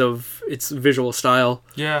in terms of its visual style.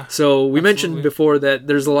 Yeah. So we mentioned before that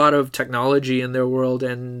there's a lot of technology in their world,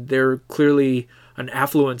 and they're clearly an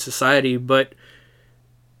affluent society, but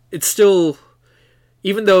it's still,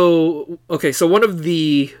 even though, okay, so one of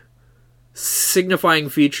the signifying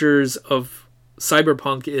features of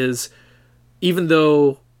cyberpunk is, even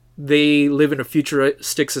though they live in a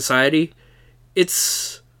futuristic society,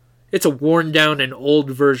 it's a worn down and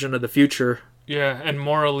old version of the future. Yeah, and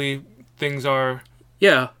morally things are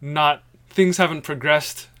things haven't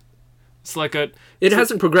progressed. It's like it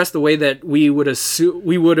hasn't progressed the way that we would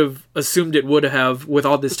have assumed it would have with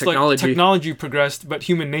all this technology. Like technology progressed, but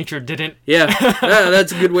human nature didn't. Yeah,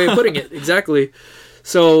 that's a good way of putting it. Exactly.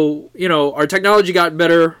 So, you know, our technology got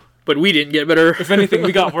better, but we didn't get better. If anything,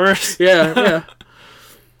 we got worse. Yeah.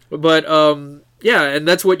 But and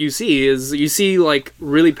that's what you see like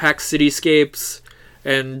really packed cityscapes,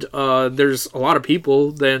 and there's a lot of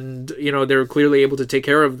people. Then, you know, they're clearly able to take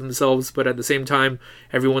care of themselves, but at the same time,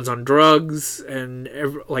 everyone's on drugs, and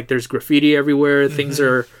like there's graffiti everywhere. Things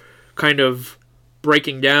are kind of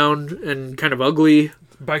breaking down and kind of ugly.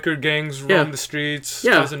 Biker gangs roam the streets,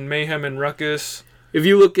 causing mayhem and ruckus. If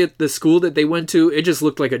you look at the school that they went to, it just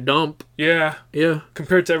looked like a dump. Yeah.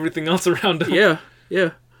 Compared to everything else around them.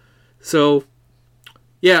 Yeah. So,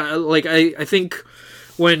 like I think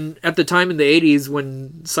when at the time in the 80s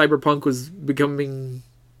when cyberpunk was becoming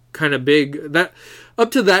kind of big, that up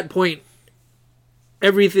to that point,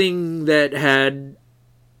 everything that had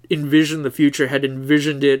envisioned the future had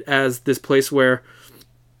envisioned it as this place where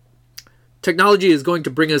technology is going to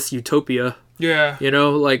bring us utopia. Yeah. You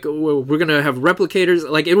know, like we're going to have replicators.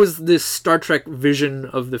 Like it was this Star Trek vision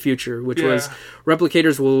of the future, which was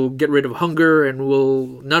replicators will get rid of hunger and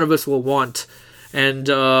none of us will want. And,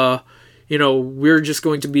 you know, we're just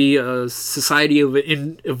going to be a society of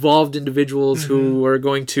evolved individuals who are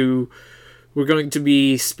going to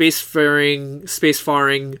be spacefaring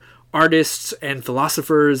artists and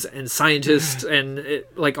philosophers and scientists and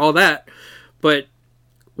like all that. But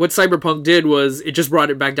what cyberpunk did was it just brought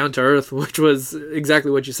it back down to earth, which was exactly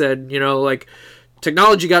what you said. You know, like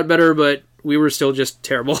technology got better, but we were still just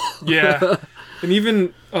terrible. Yeah. And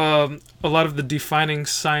even a lot of the defining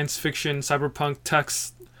science fiction cyberpunk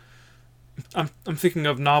texts, I'm thinking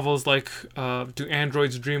of novels like Do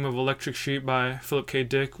Androids Dream of Electric Sheep by Philip K.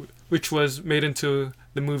 Dick, which was made into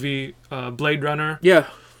the movie Blade Runner. Yeah.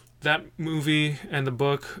 That movie and the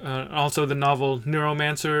book, also the novel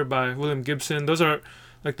Neuromancer by William Gibson. Those are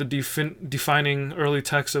like the defining early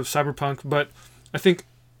texts of cyberpunk. But I think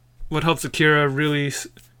what helps Akira really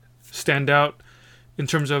stand out in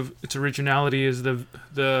terms of its originality is the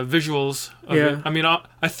visuals of it. I mean,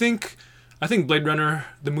 I think Blade Runner,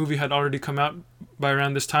 the movie, had already come out by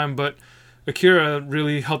around this time, but Akira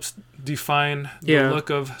really helps define the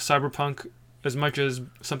look of cyberpunk as much as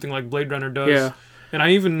something like Blade Runner does. Yeah. And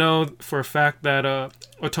I even know for a fact that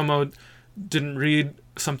Otomo didn't read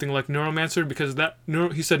something like Neuromancer because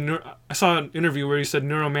he said I saw an interview where he said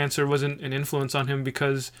Neuromancer wasn't an influence on him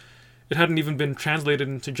because it hadn't even been translated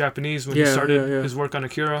into Japanese when he started his work on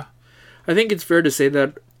Akira. I think it's fair to say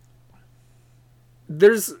that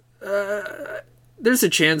there's a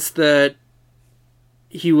chance that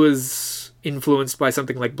he was influenced by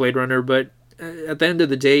something like Blade Runner, but at the end of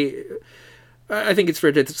the day, I think it's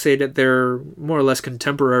fair to say that they're more or less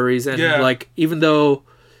contemporaries, and like, even though,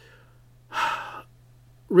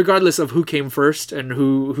 regardless of who came first and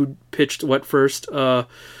who pitched what first,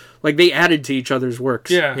 like, they added to each other's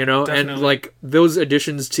works, you know, definitely. And like those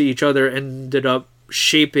additions to each other ended up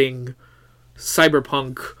shaping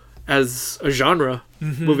cyberpunk as a genre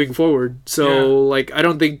moving forward. So like, I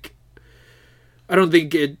don't think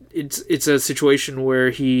it's a situation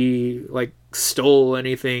where he like stole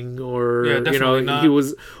anything, or you know, not. He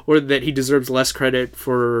was, or that he deserves less credit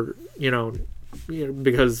for, you know,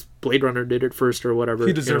 because Blade Runner did it first or whatever.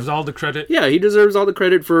 He deserves all the credit. Yeah, he deserves all the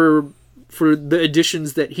credit for the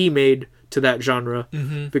additions that he made to that genre,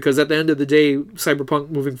 because at the end of the day, cyberpunk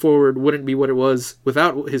moving forward wouldn't be what it was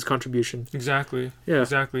without his contribution. Exactly. Yeah.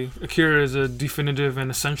 Exactly. Akira is a definitive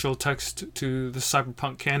and essential text to the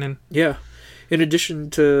cyberpunk canon. Yeah. In addition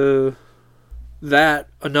to that,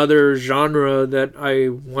 another genre that I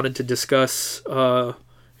wanted to discuss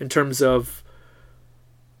in terms of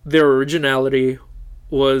their originality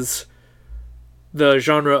was the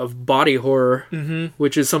genre of body horror,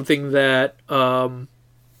 which is something that up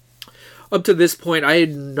to this point I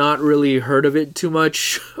had not really heard of it too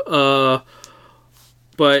much, but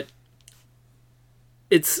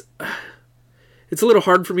it's a little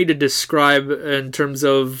hard for me to describe in terms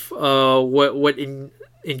of what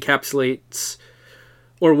encapsulates,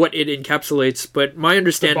 or what it encapsulates. But my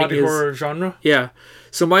understanding is the body horror genre. Yeah,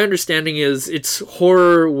 so my understanding is it's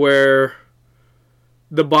horror where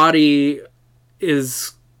the body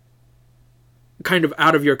is kind of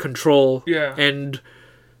out of your control. Yeah, and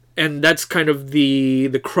that's kind of the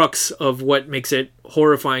crux of what makes it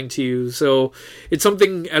horrifying to you. So it's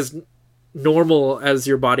something as normal as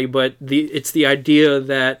your body, but it's the idea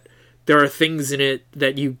that there are things in it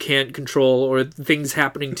that you can't control, or things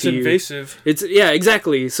happening to you. It's invasive.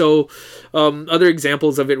 Exactly. So other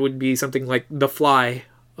examples of it would be something like The Fly,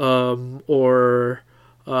 or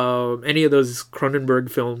any of those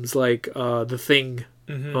Cronenberg films like The Thing,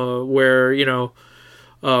 where, you know,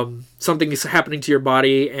 something is happening to your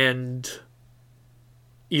body and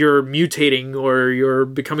you're mutating or you're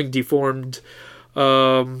becoming deformed.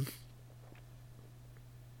 The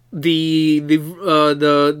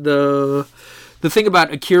thing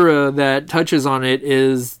about Akira that touches on it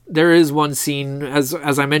is there is one scene, as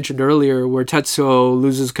I mentioned earlier, where Tetsuo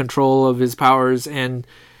loses control of his powers,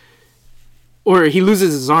 or he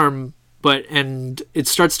loses his arm, and it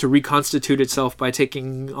starts to reconstitute itself by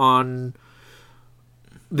taking on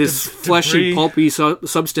this fleshy, pulpy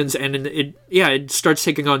substance, and it starts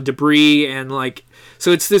taking on debris, and like,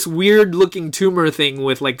 so it's this weird looking tumor thing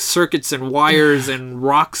with like circuits and wires and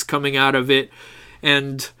rocks coming out of it,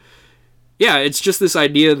 and yeah, it's just this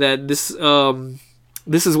idea that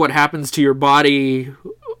this is what happens to your body,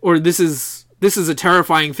 or this is a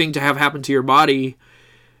terrifying thing to have happen to your body.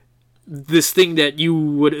 This thing that you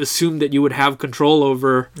would assume that you would have control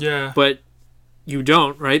over, but you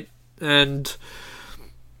don't, right? And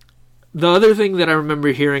the other thing that I remember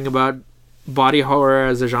hearing about body horror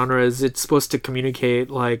as a genre is it's supposed to communicate,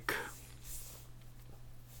 like,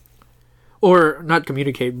 or not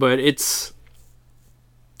communicate, but it's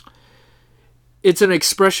an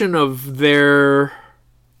expression of their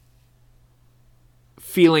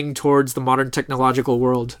feeling towards the modern technological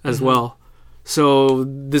world as well. So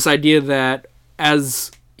this idea that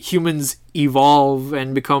as humans evolve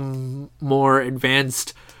and become more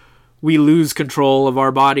advanced, we lose control of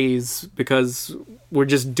our bodies because we're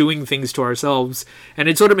just doing things to ourselves. And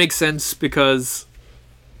it sort of makes sense because,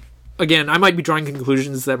 again, I might be drawing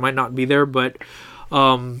conclusions that might not be there, but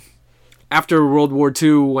after World War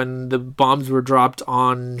II, when the bombs were dropped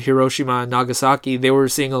on Hiroshima and Nagasaki, they were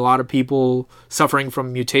seeing a lot of people suffering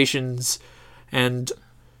from mutations, and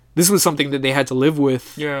this was something that they had to live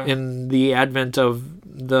with in the advent of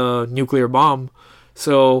the nuclear bomb.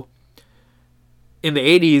 So in the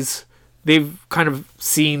 80s, they've kind of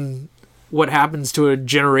seen what happens to a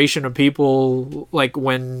generation of people, like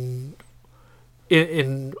when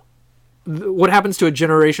what happens to a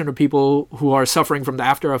generation of people who are suffering from the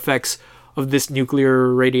after effects of this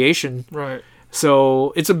nuclear radiation. Right.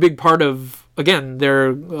 So it's a big part of, again,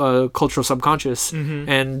 their cultural subconscious,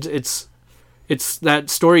 and it's that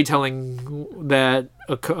storytelling that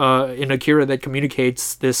in Akira that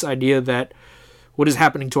communicates this idea that what is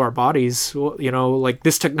happening to our bodies, you know, like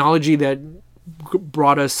this technology that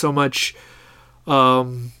brought us so much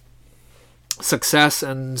success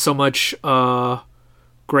and so much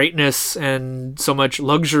greatness and so much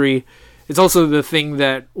luxury. It's also the thing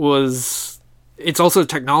that was it's also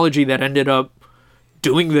technology that ended up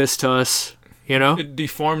doing this to us. You know, it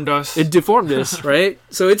deformed us. It deformed us, right?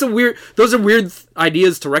 So it's those are weird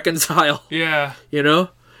ideas to reconcile. Yeah. You know,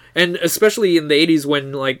 and especially in the 80s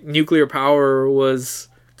when like nuclear power was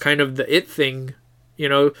kind of the it thing. You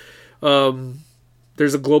know,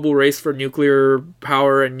 there's a global race for nuclear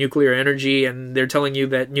power and nuclear energy, and they're telling you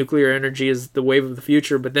that nuclear energy is the wave of the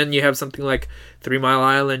future. But then you have something like 3 Mile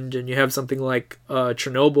Island, and you have something like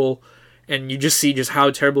Chernobyl, and you just see just how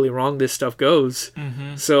terribly wrong this stuff goes.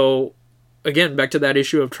 Mm-hmm. So, again, back to that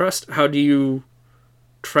issue of trust. How do you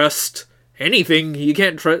trust anything? You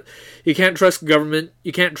can't trust government.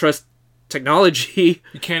 You can't trust technology.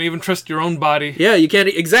 You can't even trust your own body. Yeah, you can't.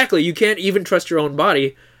 Exactly. You can't even trust your own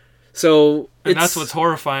body. So and that's what's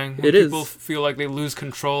horrifying. When people is. feel like they lose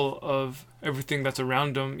control of everything that's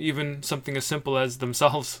around them, even something as simple as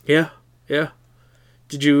themselves. Yeah, yeah.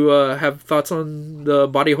 Did you have thoughts on the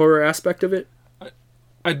body horror aspect of it?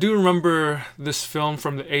 I do remember this film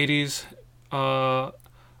from the 80s. I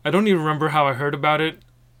don't even remember how I heard about it,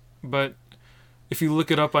 but if you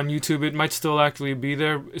look it up on YouTube, it might still actually be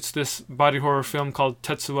there. It's this body horror film called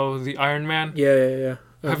Tetsuo the Iron Man. Yeah.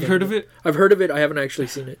 Have you heard of it? I've heard of it. I haven't actually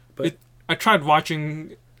seen it, but I tried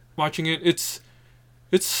watching it. It's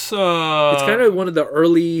kind of one of the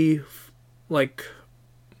early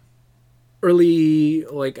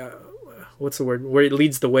what's the word, where it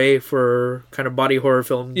leads the way for kind of body horror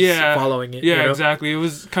films following it. Yeah, you know? Exactly. It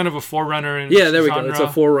was kind of a forerunner in there we genre, go. It's a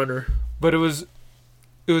forerunner. But it was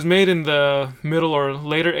made in the middle or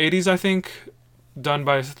later 80s, I think, done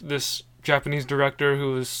by this Japanese director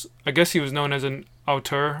who was, I guess he was known as an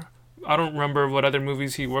auteur. I don't remember what other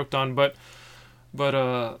movies he worked on, but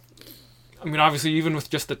I mean, obviously, even with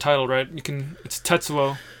just the title, right? It's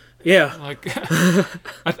Tetsuo. Yeah. Like,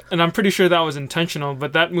 and I'm pretty sure that was intentional,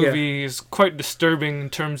 but that movie is quite disturbing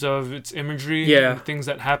in terms of its imagery and things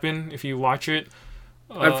that happen if you watch it.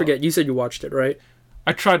 I forget. You said you watched it, right?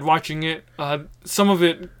 I tried watching it. Some of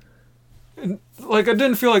it, like, I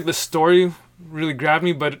didn't feel like the story really grabbed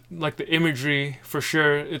me, but like the imagery for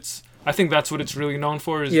sure. I think that's what it's really known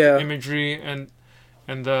for is the imagery and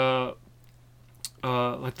the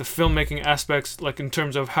like the filmmaking aspects, like in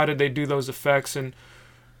terms of how did they do those effects and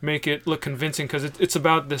make it look convincing, because it's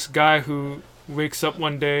about this guy who wakes up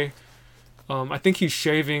one day. I think he's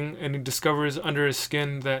shaving and he discovers under his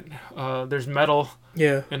skin that there's metal.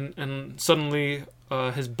 Yeah. And suddenly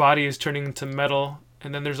his body is turning into metal,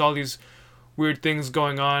 and then there's all these weird things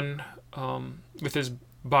going on with his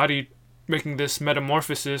body making this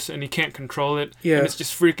metamorphosis, and he can't control it. Yeah. And it's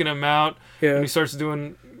just freaking him out. Yeah. And he starts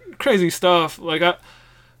doing crazy stuff. Like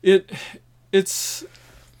it's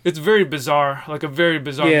very bizarre, like a very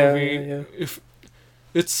bizarre movie. Yeah. If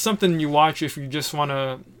it's something you watch if you just want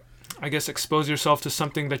to, I guess, expose yourself to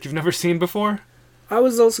something that you've never seen before. I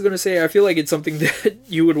was also going to say, I feel like it's something that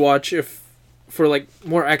you would watch if for like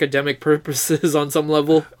more academic purposes on some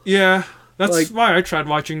level. Yeah. That's why I tried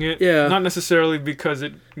watching it. Yeah. Not necessarily because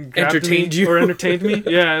it entertained you or entertained me.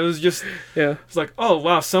 Yeah, it was just it's like, oh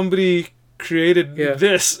wow, somebody created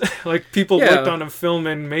this. Like people worked on a film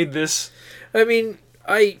and made this. I mean,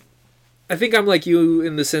 I think I'm like you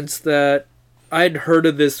in the sense that I'd heard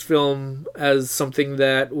of this film as something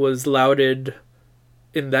that was lauded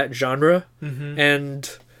in that genre. Mm-hmm.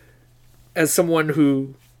 And as someone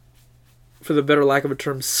who, for the better lack of a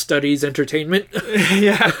term, studies entertainment,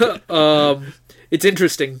 it's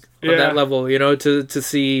interesting on that level, you know, to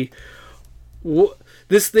see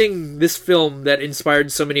this film that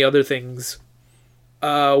inspired so many other things.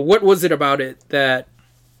 What was it about it that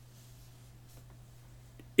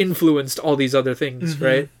influenced all these other things,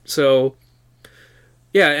 right? So,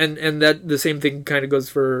 yeah, and that the same thing kind of goes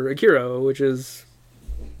for Akira, which is...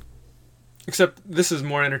 Except this is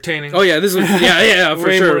more entertaining. Oh yeah, this was for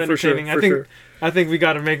way sure, more entertaining. I think we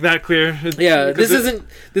got to make that clear. This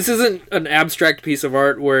isn't an abstract piece of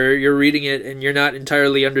art where you're reading it and you're not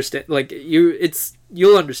entirely understand. Like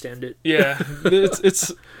you'll understand it. Yeah,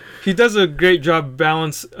 he does a great job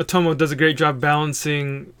Otomo does a great job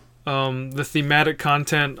balancing the thematic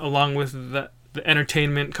content along with the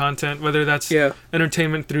entertainment content, whether that's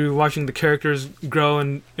entertainment through watching the characters grow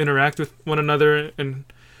and interact with one another,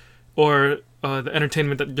 or the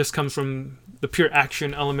entertainment that just comes from the pure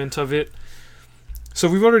action element of it. So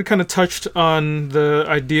we've already kind of touched on the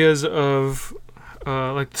ideas of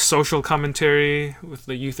like the social commentary with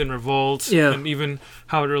the youth in revolt, and even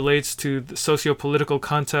how it relates to the socio-political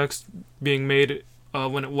context being made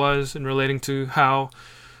when it was, and relating to how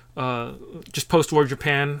just post-war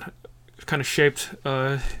Japan kind of shaped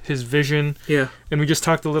his vision. Yeah. And we just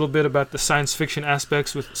talked a little bit about the science fiction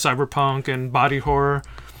aspects with cyberpunk and body horror.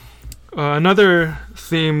 Another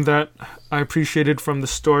theme that I appreciated from the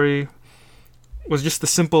story was just the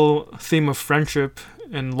simple theme of friendship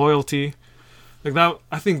and loyalty. Like that,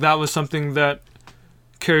 I think that was something that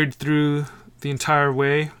carried through the entire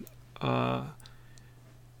way. I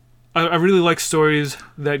really like stories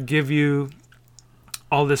that give you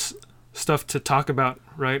all this stuff to talk about,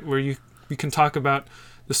 right? Where you can talk about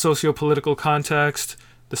the socio-political context,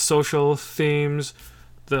 the social themes,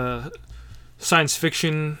 the science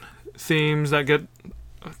fiction themes that get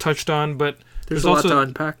touched on, but there's also a lot to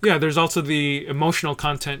unpack. Yeah, there's also the emotional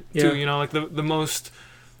content too. You know, like the most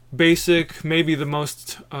basic, maybe the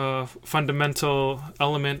most fundamental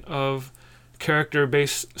element of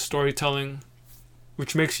character-based storytelling,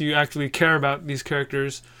 which makes you actually care about these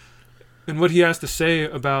characters. And what he has to say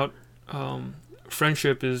about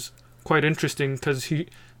friendship is quite interesting, because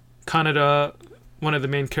Kaneda, one of the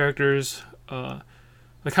main characters,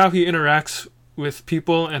 like how he interacts with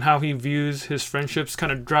people and how he views his friendships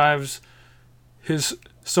kind of drives his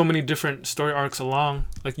so many different story arcs along.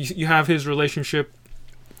 Like you have his relationship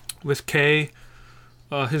with Kei,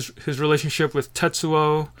 his relationship with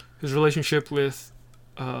Tetsuo, his relationship with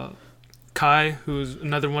Kai, who's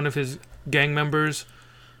another one of his gang members,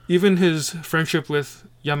 even his friendship with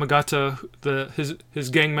Yamagata, his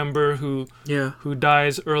gang member who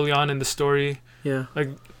dies early on in the story. Yeah, like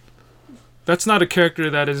that's not a character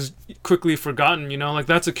that is quickly forgotten. You know, like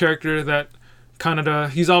that's a character that Kaneda,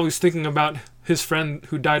 he's always thinking about his friend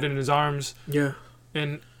who died in his arms. Yeah,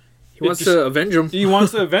 and he wants to avenge him. He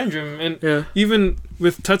wants to avenge him, and even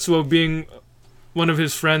with Tetsuo being one of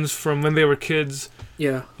his friends from when they were kids.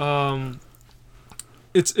 Yeah.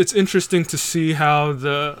 It's interesting to see how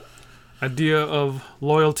the idea of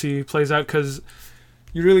loyalty plays out, because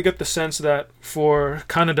you really get the sense that for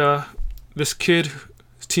Kaneda, this kid,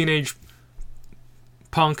 teenage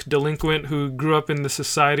punk delinquent who grew up in the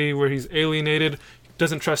society where he's alienated,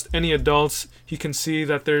 doesn't trust any adults, he can see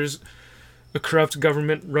that there's a corrupt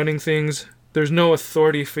government running things, there's no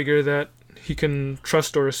authority figure that he can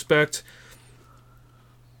trust or respect.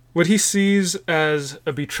 What he sees as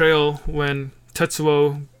a betrayal when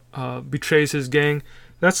Tetsuo betrays his gang,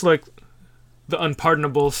 that's like the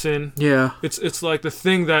unpardonable sin. Yeah. It's like the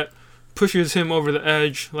thing that pushes him over the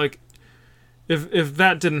edge. Like if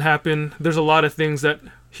that didn't happen, there's a lot of things that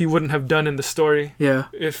he wouldn't have done in the story. Yeah.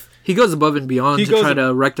 If he goes above and beyond to try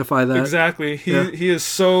to rectify that. Exactly. He is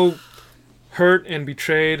so hurt and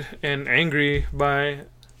betrayed and angry by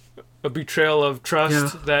a betrayal of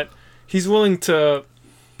trust that he's willing to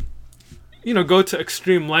go to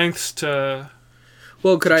extreme lengths to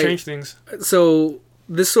change things. So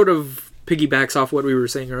this sort of piggybacks off what we were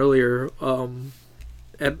saying earlier,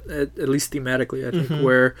 at least thematically, I think,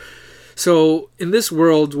 where... So in this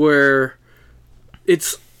world where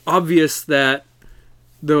it's obvious that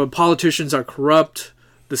the politicians are corrupt,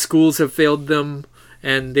 the schools have failed them,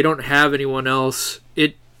 and they don't have anyone else,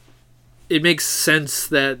 it makes sense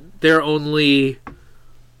that their only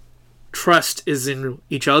trust is in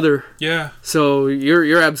each other. Yeah. So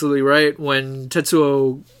you're absolutely right. When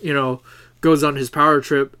Tetsuo, goes on his power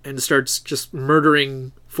trip and starts just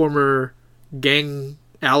murdering former gang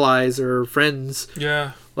allies or friends.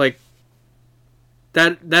 Yeah. Like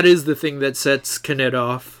that is the thing that sets Kaneda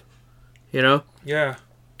off. Yeah.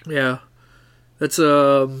 Yeah. That's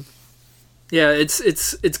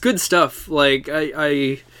it's good stuff. Like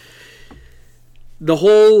I the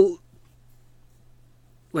whole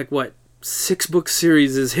 6-book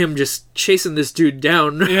series is him just chasing this dude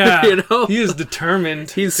down. Yeah. He is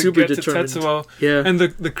determined. He's super determined. To Tetsuo. Yeah. And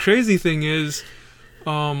the crazy thing is,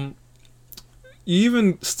 you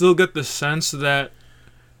even still get the sense that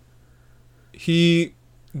he,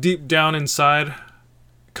 deep down inside,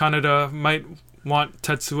 Kaneda might want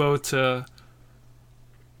Tetsuo to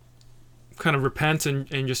kind of repent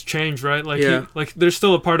and just change, right? There's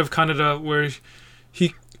still a part of Kaneda where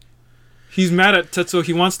he's mad at Tetsuo.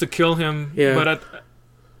 He wants to kill him. Yeah.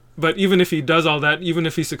 But even if he does all that, even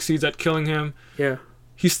if he succeeds at killing him,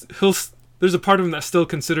 there's a part of him that still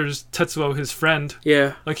considers Tetsuo his friend.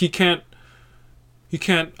 Yeah. Like he can't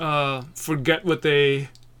forget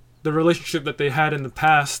the relationship that they had in the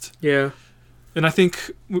past. Yeah. And I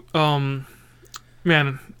think,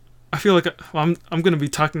 man, I feel like I'm going to be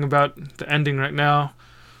talking about the ending right now,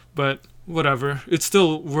 but whatever. It's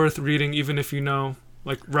still worth reading, even if you know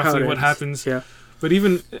roughly what happens. Yeah. But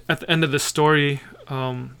even at the end of the story,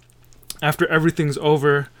 after everything's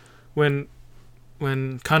over, when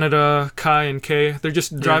Kaneda, Kai, and Kei, they're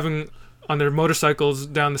just driving on their motorcycles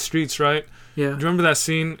down the streets, right? Yeah. Do you remember that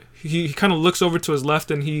scene? He kind of looks over to his left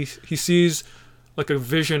and he sees like a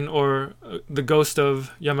vision or the ghost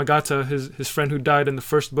of Yamagata, his friend who died in the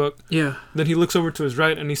first book. Yeah. Then he looks over to his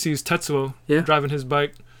right and he sees Tetsuo Yeah. driving his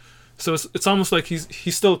bike. So it's almost like he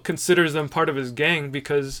still considers them part of his gang,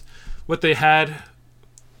 because what they had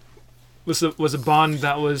was a bond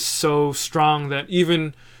that was so strong that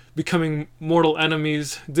even becoming mortal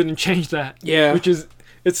enemies didn't change that. Yeah. Which is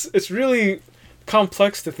it's really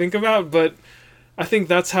complex to think about, but I think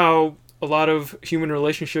that's how a lot of human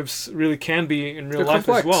relationships really can be in real They're life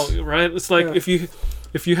complex. as well, right? It's like Yeah.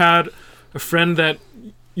 if you had a friend that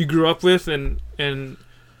you grew up with and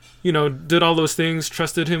you know, did all those things,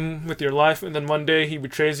 trusted him with your life, and then one day he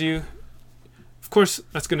betrays you. Of course,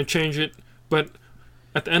 that's going to change it, but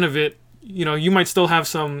at the end of it, you know, you might still have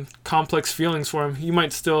some complex feelings for him. You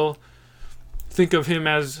might still think of him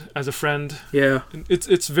as a friend. Yeah.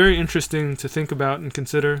 It's very interesting to think about and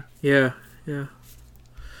consider. Yeah. Yeah.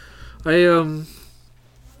 I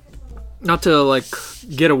not to like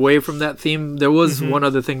get away from that theme, there was one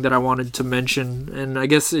other thing that I wanted to mention, and I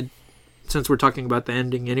guess since we're talking about the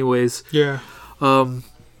ending anyways, Yeah.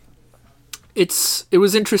 it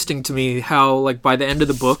was interesting to me how, like, by the end of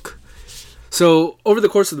the book, so over the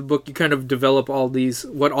course of the book you kind of develop all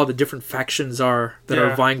the different factions are that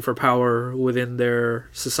are vying for power within their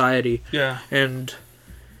society. Yeah. And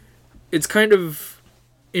it's kind of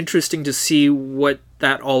interesting to see what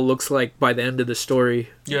that all looks like by the end of the story.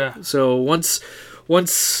 Yeah. So once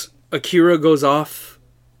Akira goes off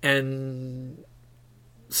and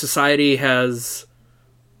society has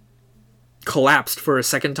collapsed for a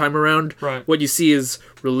second time around, Right. what you see is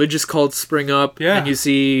religious cults spring up, Yeah. and you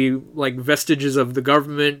see like vestiges of the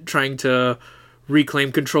government trying to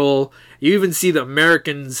reclaim control. You even see the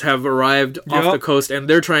Americans have arrived off Yup. the coast, and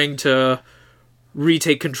they're trying to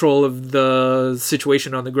retake control of the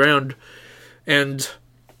situation on the ground. And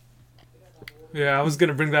Yeah, I was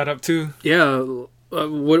gonna bring that up too. yeah,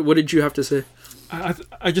 what did you have to say?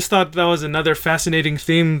 I just thought that was another fascinating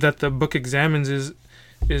theme that the book examines is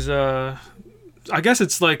I guess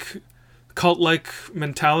it's like cult-like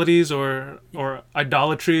mentalities or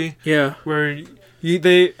idolatry, Yeah, where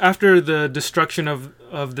they after the destruction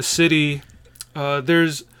of the city,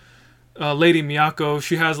 there's Lady Miyako.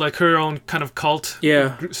 She has like her own kind of cult,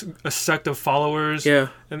 yeah, a sect of followers. yeah,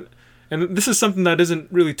 And this is something that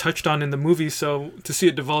isn't really touched on in the movie, so to see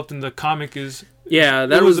it developed in the comic is yeah.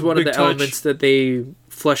 That it was was a one of big the touch. elements that they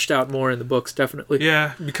fleshed out more in the books, definitely.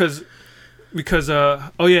 yeah, because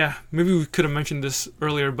oh yeah, maybe we could have mentioned this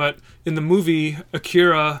earlier, but in the movie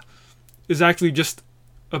Akira is actually just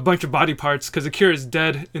a bunch of body parts, because Akira is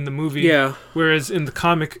dead in the movie. Yeah, Whereas in the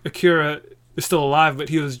comic, Akira is still alive, but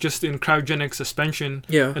he was just in cryogenic suspension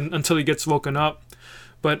yeah, until he gets woken up.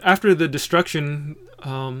 But after the destruction,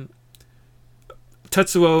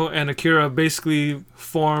 Tetsuo and Akira basically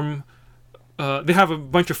form. They have a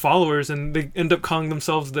bunch of followers, and they end up calling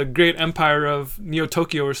themselves the Great Empire of Neo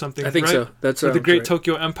Tokyo or something. I think right? so. That's Or the sounds Great right.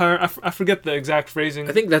 Tokyo Empire. I forget the exact phrasing.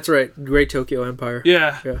 I think that's right. Great Tokyo Empire.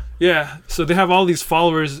 Yeah. Yeah. Yeah. So they have all these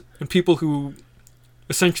followers and people who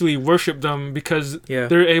essentially worship them because Yeah.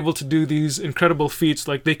 they're able to do these incredible feats.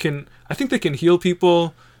 Like I think they can heal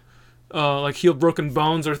people, like heal broken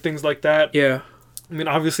bones or things like that. Yeah. I mean,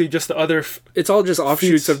 obviously, just the other. It's all just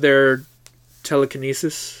offshoots Feats. of their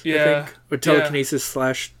telekinesis, I Yeah. think. Or telekinesis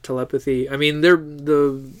 / telepathy. I mean,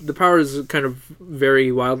 the powers kind of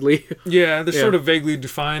vary wildly. Yeah, they're Yeah. sort of vaguely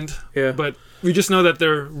defined, Yeah. but we just know that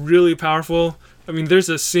they're really powerful. I mean, there's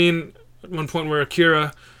a scene at one point where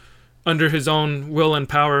Akira, under his own will and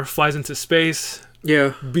power, flies into space,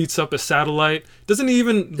 Yeah. beats up a satellite. Doesn't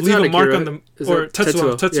even It's leave not a mark Akira. on the Is or it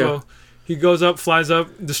Tetsuo. Tetsuo? Tetsuo. He goes up, flies up,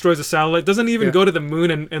 destroys a satellite. Doesn't even Yeah. go to the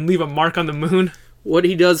moon and leave a mark on the moon. What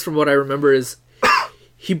he does, from what I remember, is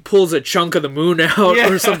he pulls a chunk of the moon out Yeah.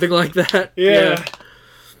 or something like that. Yeah.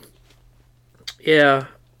 Yeah.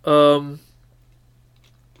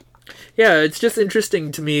 Yeah, it's just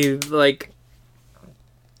interesting to me, like,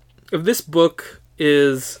 if this book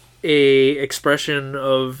is a expression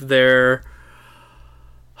of their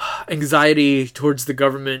anxiety towards the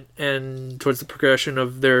government and towards the progression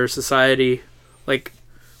of their society, like,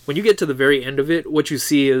 when you get to the very end of it, what you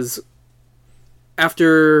see is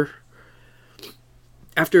after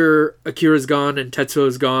Akira's gone and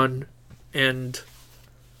Tetsuo's gone and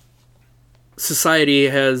society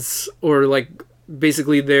has, or like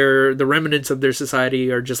basically the remnants of their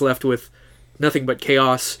society are just left with nothing but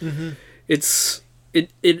chaos. Mm-hmm.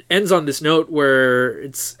 It ends on this note where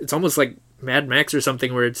it's almost like Mad Max or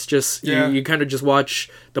something, where it's just you kind of just watch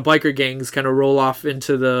the biker gangs kind of roll off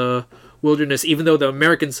into the wilderness, even though the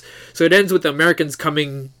Americans, so it ends with the Americans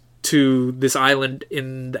coming to this island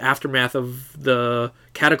in the aftermath of the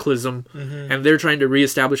cataclysm, and they're trying to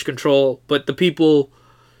reestablish control. But the people,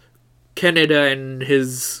 Canada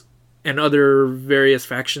and other various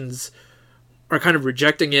factions, are kind of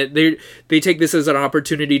rejecting it. They take this as an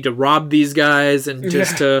opportunity to rob these guys and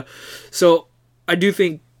just to. So I do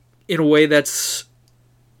think, in a way, that's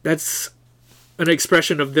an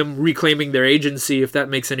expression of them reclaiming their agency, if that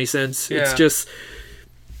makes any sense. Yeah. It's just,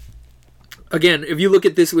 again, if you look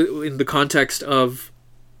at this in the context of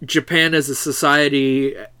Japan as a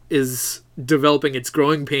society is developing its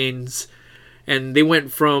growing pains, and they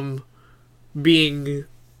went from being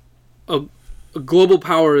a global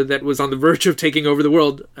power that was on the verge of taking over the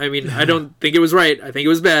world. I mean, I don't think it was right. I think it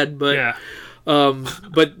was bad, but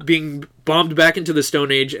but being bombed back into the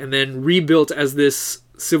Stone Age and then rebuilt as this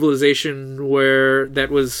civilization that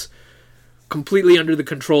was completely under the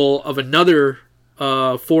control of another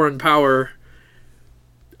foreign power.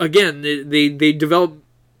 Again, they develop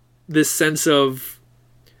this sense of,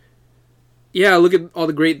 look at all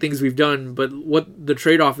the great things we've done, but what the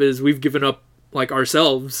trade-off is, we've given up like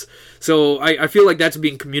ourselves. So I feel like that's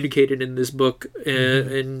being communicated in this book,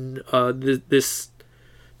 in this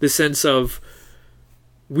sense of,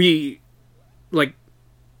 we, like,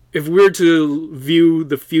 if we're to view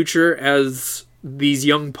the future as these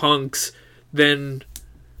young punks, then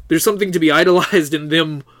there's something to be idolized in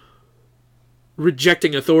them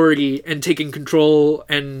rejecting authority and taking control.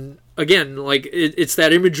 And again, like, it's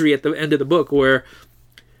that imagery at the end of the book where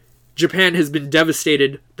Japan has been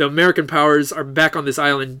devastated. The American powers are back on this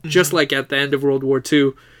island, just like at the end of World War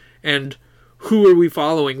II. And who are we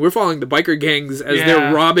following? We're following the biker gangs as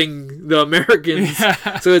they're robbing the Americans.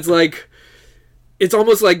 So it's like, it's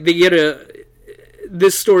almost like they get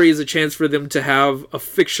this story is a chance for them to have a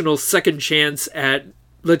fictional second chance at,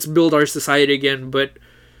 let's build our society again, but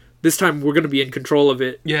this time we're going to be in control of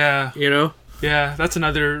it. Yeah. You know? Yeah, that's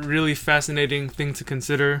another really fascinating thing to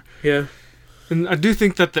consider. Yeah. And I do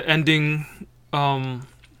think that the ending I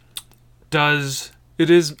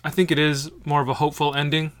think it is more of a hopeful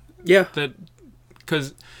ending. Yeah.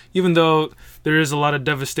 Because even though there is a lot of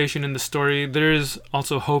devastation in the story, there is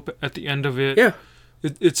also hope at the end of it. Yeah.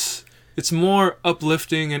 It's more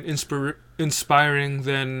uplifting and inspiring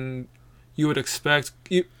than you would expect,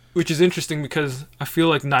 which is interesting because I feel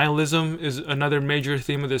like nihilism is another major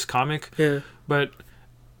theme of this comic. Yeah. But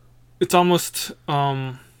it's almost,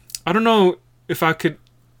 I don't know if I could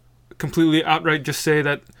completely outright just say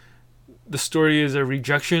that the story is a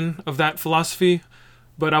rejection of that philosophy,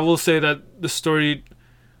 but I will say that the story,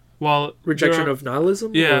 while rejection of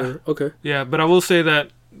nihilism? Okay. Yeah, but I will say that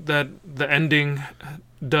the ending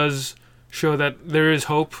does show that there is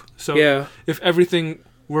hope. So if everything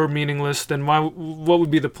were meaningless, then what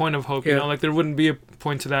would be the point of hope? You know, like, there wouldn't be a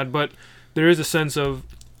point to that. But there is a sense of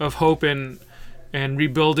hope and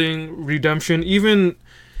rebuilding, redemption. Even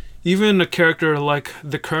a character like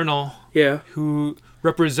the Colonel, who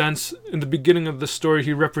represents, in the beginning of the story,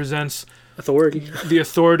 he represents authority. The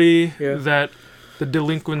authority that the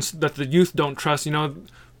delinquents, that the youth don't trust. You know,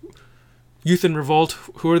 youth in revolt.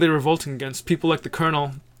 Who are they revolting against? People like the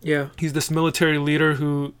Colonel. Yeah. He's this military leader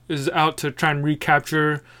who is out to try and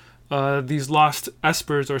recapture these lost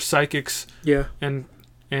espers or psychics. Yeah. And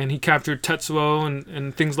he captured Tetsuo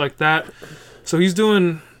and things like that. So he's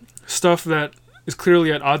doing stuff that is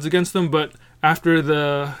clearly at odds against them, but after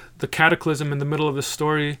the cataclysm in the middle of the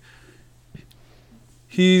story,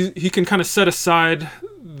 he can kind of set aside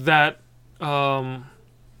that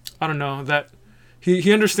that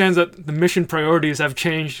he understands that the mission priorities have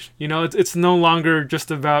changed. You know, it's no longer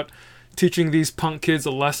just about teaching these punk kids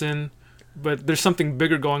a lesson, but there's something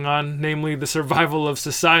bigger going on, namely the survival of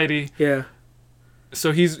society. Yeah.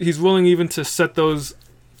 So he's willing even to set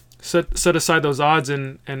aside those odds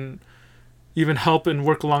and even help and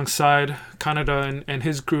work alongside Kaneda and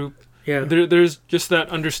his group. Yeah. There's just that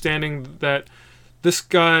understanding that this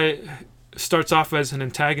guy starts off as an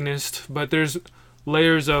antagonist, but there's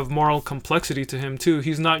layers of moral complexity to him too.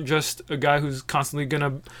 He's not just a guy who's constantly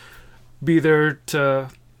gonna be there to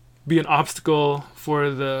be an obstacle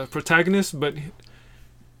for the protagonist, but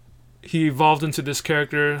he evolved into this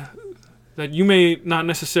character that you may not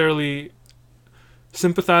necessarily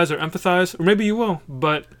sympathize or empathize, or maybe you will,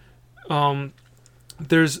 but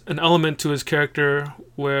there's an element to his character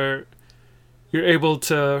where you're able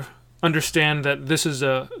to understand that this is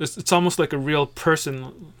it's almost like a real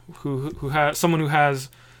person who has someone who has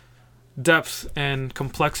depth and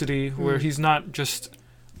complexity, where he's not just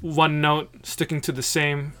one note sticking to the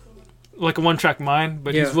same, like a one-track mind,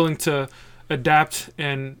 but he's willing to adapt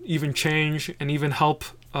and even change and even help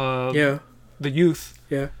the youth.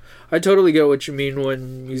 Yeah. I totally get what you mean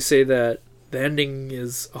when you say that the ending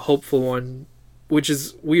is a hopeful one, which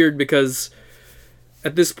is weird because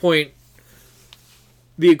at this point,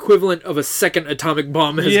 the equivalent of a second atomic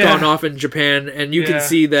bomb has gone off in Japan, and you can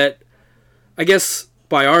see that, I guess,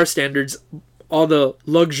 by our standards, all the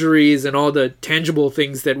luxuries and all the tangible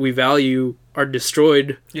things that we value are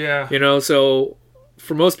destroyed. Yeah. You know, so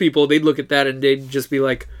for most people, they'd look at that and they'd just be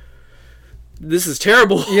like, this is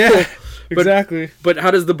terrible. Yeah, exactly. But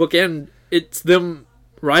how does the book end? It's them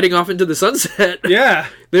riding off into the sunset. Yeah.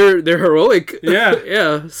 They're heroic. Yeah.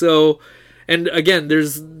 Yeah. So, and again,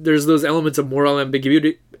 there's those elements of moral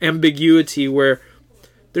ambiguity where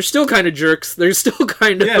they're still kind of jerks. They're still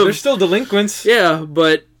kind of... Yeah, they're still delinquents. Yeah,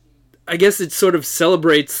 but I guess it sort of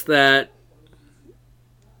celebrates that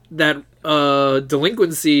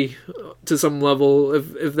delinquency to some level,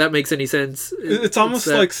 if that makes any sense. It's almost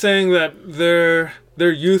like saying that they're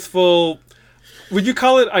youthful. Would you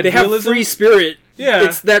call it idealism? They have free spirit. Yeah.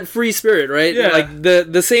 It's that free spirit, right? Yeah. Like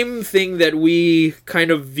the same thing that we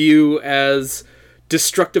kind of view as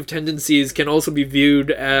destructive tendencies can also be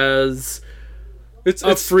viewed as it's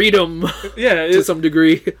freedom to some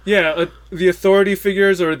degree. Yeah, the authority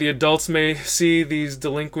figures or the adults may see these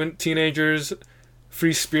delinquent teenagers,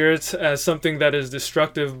 free spirits, as something that is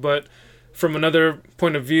destructive, but from another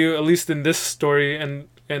point of view, at least in this story and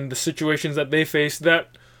the situations that they face, that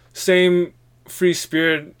same free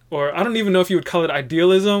spirit, or I don't even know if you would call it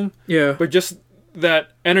idealism, but just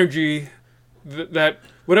that energy, that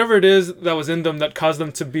whatever it is that was in them that caused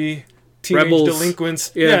them to be teenage rebels.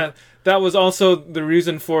 Delinquents, that was also the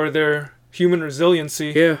reason for their human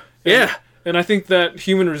resiliency. And I think that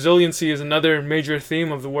human resiliency is another major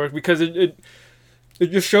theme of the work, because it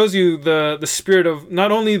just shows you the spirit of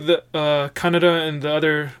not only the Kaneda and the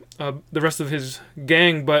other the rest of his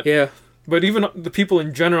gang, but even the people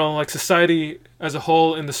in general, like society as a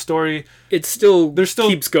whole in the story. It still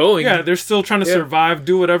keeps going. Yeah, they're still trying to survive,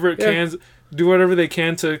 do whatever it can, do whatever they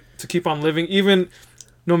can to keep on living. Even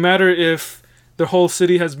no matter if the whole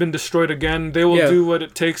city has been destroyed again, they will do what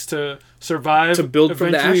it takes to survive, to build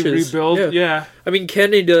from the ashes. Rebuild. I mean,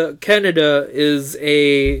 Kaneda is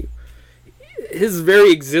his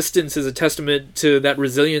very existence is a testament to that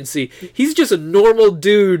resiliency. He's just a normal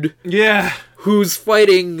dude. Yeah. Who's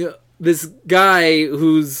fighting this guy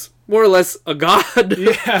who's more or less a god.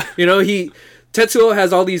 Yeah. You know, Tetsuo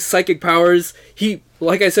has all these psychic powers. He,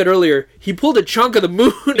 like I said earlier, he pulled a chunk of the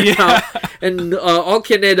moon out, and all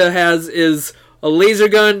Kaneda has is a laser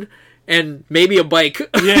gun and maybe a bike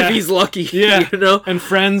if he's lucky. Yeah. You know? And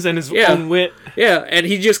friends and his own wit. Yeah, and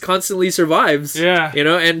he just constantly survives. Yeah. You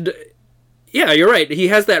know, and yeah, you're right. He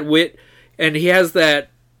has that wit and he has that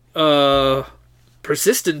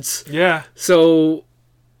persistence. Yeah. So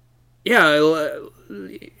yeah,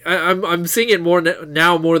 I'm seeing it more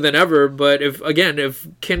now more than ever. But if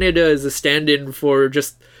Kaneda is a stand-in for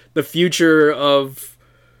just the future of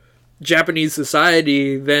Japanese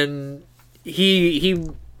society, then he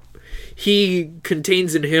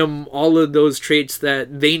contains in him all of those traits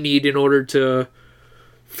that they need in order to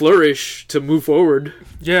flourish, to move forward.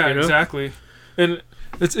 Yeah, you know? Exactly. And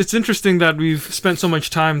it's interesting that we've spent so much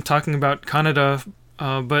time talking about Kaneda,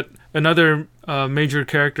 but another major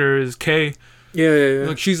character is Kei. Yeah.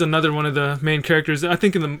 Like, she's another one of the main characters. I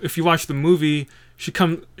think if you watch the movie, she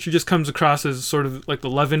just comes across as sort of like the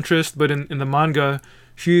love interest, but in the manga,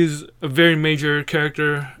 she's a very major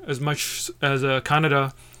character as much as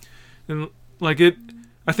Kaneda. And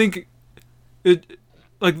I think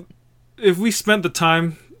if we spent the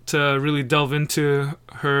time to really delve into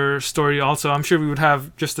her story also, I'm sure we would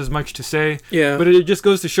have just as much to say. Yeah. But it just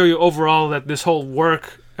goes to show you overall that this whole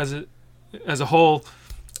work as a whole,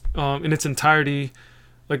 in its entirety,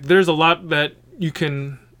 like, there's a lot that you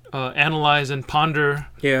can analyze and ponder.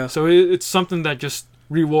 Yeah. So it's something that just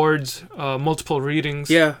rewards multiple readings.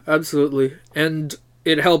 Yeah, absolutely. And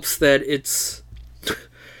it helps that it's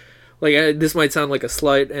like, this might sound like a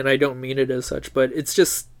slight, and I don't mean it as such, but it's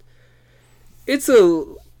just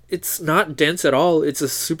it's not dense at all. It's a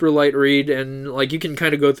super light read, and like, you can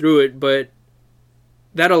kind of go through it, but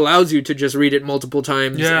that allows you to just read it multiple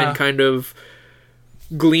times and kind of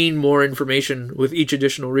glean more information with each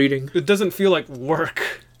additional reading. It doesn't feel like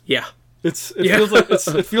work. Yeah. It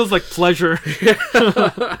feels like pleasure.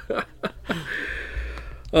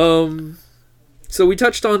 So we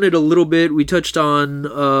touched on it a little bit. We touched on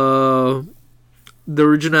the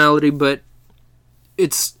originality, but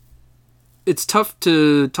it's tough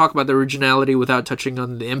to talk about the originality without touching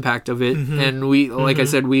on the impact of it. Mm-hmm. And we, like I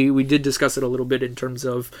said, we did discuss it a little bit in terms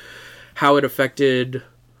of how it affected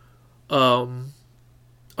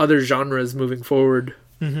other genres moving forward.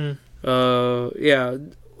 Mm-hmm. Yeah,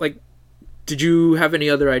 like, did you have any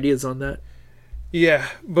other ideas on that? Yeah,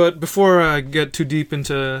 but before I get too deep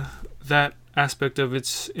into that aspect of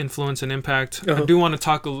its influence and impact, I do want to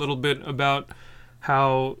talk a little bit about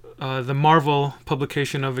how the Marvel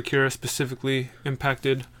publication of Akira specifically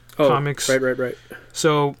impacted comics. Right.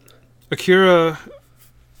 So, Akira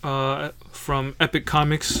from Epic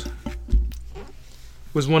Comics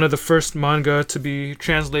was one of the first manga to be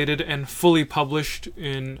translated and fully published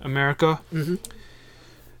in America. Mm-hmm.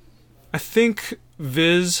 I think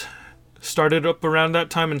Viz started up around that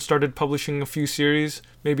time and started publishing a few series,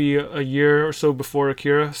 maybe a year or so before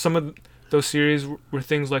Akira. Some of those series were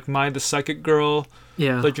things like My the Psychic Girl,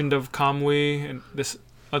 Legend of Kamui, and this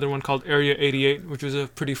other one called Area 88, which was a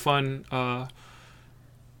pretty fun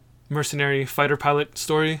mercenary fighter pilot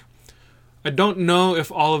story. I don't know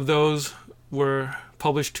if all of those were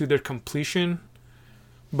published to their completion,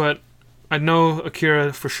 but I know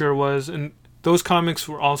Akira for sure was, and those comics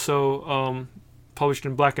were also published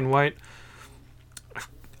in black and white.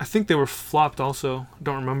 I think they were flopped also.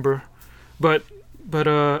 Don't remember, but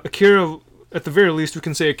Akira, at the very least, we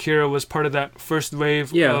can say Akira was part of that first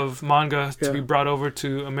wave of manga to be brought over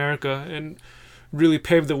to America and really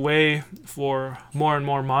paved the way for more and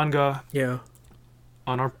more manga.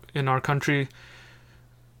 In our country,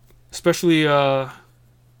 especially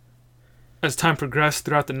as time progressed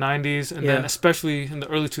throughout the 90s, and then especially in the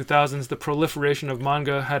early 2000s, the proliferation of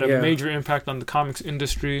manga had a major impact on the comics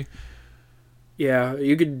industry. Yeah,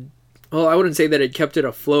 you could... Well, I wouldn't say that it kept it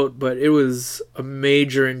afloat, but it was a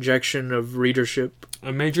major injection of readership.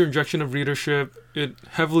 It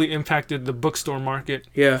heavily impacted the bookstore market,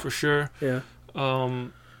 for sure.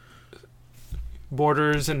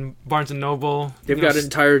 Borders and Barnes & Noble. They've got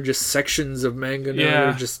entire just sections of manga now.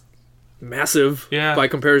 They're just massive by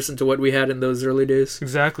comparison to what we had in those early days.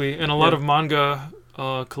 Exactly. And a lot of manga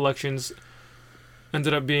collections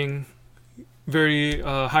ended up being very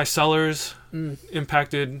high sellers,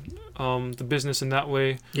 impacted the business in that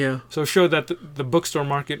way. So it showed that the bookstore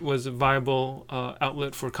market was a viable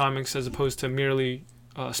outlet for comics as opposed to merely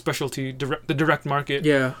specialty, the direct market,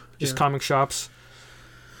 just comic shops.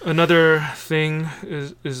 Another thing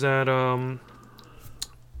is that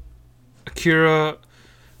Akira,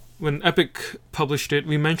 when Epic published it,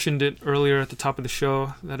 we mentioned it earlier at the top of the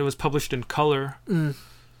show, that it was published in color.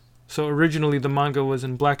 So originally the manga was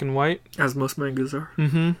in black and white. As most mangas are.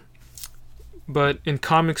 Mm-hmm. But in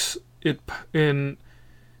comics, in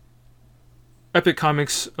Epic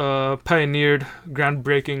Comics pioneered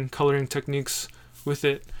groundbreaking coloring techniques with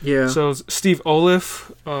it. So Steve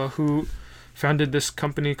Oliff, who founded this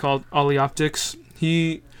company called Ollie Optics,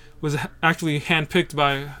 he was actually handpicked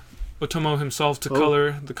by Otomo himself to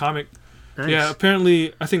color the comic. Nice. Yeah,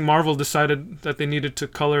 apparently I think Marvel decided that they needed to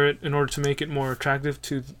color it in order to make it more attractive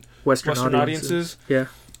to Western audiences.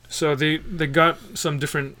 So they got some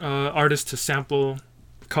different artists to sample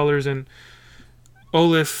colors, and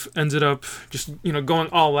Oliff ended up just going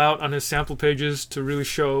all out on his sample pages to really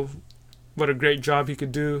show what a great job he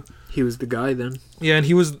could do. He was the guy then. Yeah, and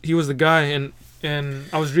he was the guy, and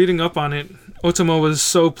I was reading up on it. Otomo was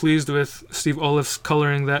so pleased with Steve Oliff's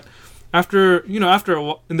coloring that after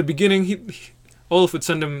in the beginning, Oliff would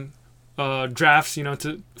send him drafts,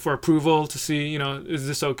 for approval to see, is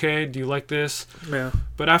this okay? Do you like this?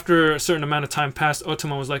 But after a certain amount of time passed,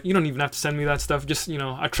 Otomo was like, you don't even have to send me that stuff. Just,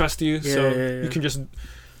 I trust you, you can just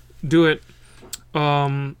do it.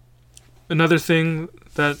 Another thing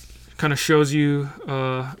that kind of shows you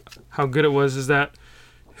how good it was is that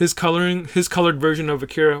his colored version of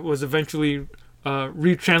Akira was eventually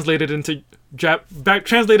retranslated into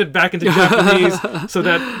translated back into Japanese so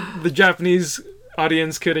that the Japanese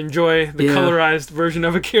audience could enjoy the colorized version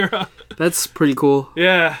of Akira. That's pretty cool.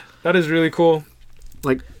 Yeah, that is really cool.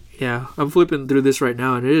 I'm flipping through this right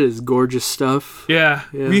now, and it is gorgeous stuff. Yeah.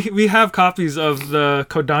 We have copies of the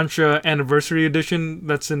Kodansha Anniversary Edition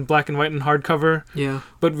that's in black and white and hardcover.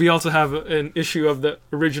 But we also have an issue of the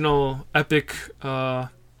original Epic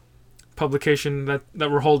publication that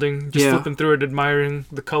we're holding, just flipping through it, admiring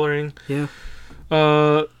the coloring.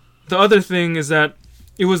 The other thing is that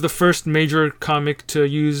it was the first major comic to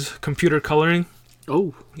use computer coloring.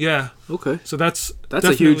 Oh. Yeah. Okay. So that's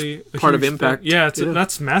a huge part of impact.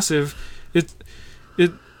 That's massive. It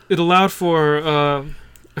allowed for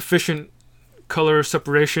efficient color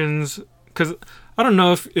separations, because I don't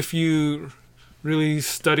know if you really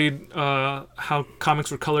studied how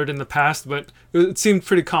comics were colored in the past, but it seemed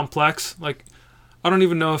pretty complex. Like, I don't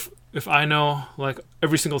even know if I know like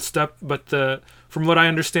every single step, but from what I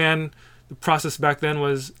understand, the process back then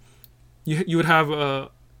was you would have a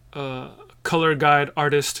color guide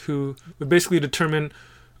artist who would basically determine,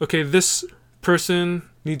 okay, this person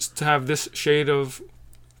needs to have this shade of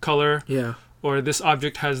color, Yeah. or this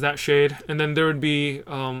object has that shade, and then there would be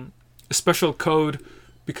a special code,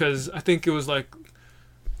 because I think it was like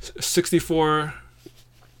 64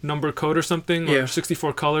 number code or something, or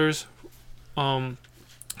 64 colors. So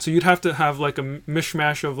you'd have to have like a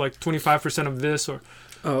mishmash of like 25% of this, or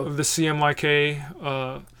of the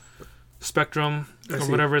CMYK spectrum, or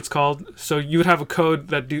whatever it's called. So you would have a code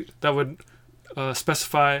that would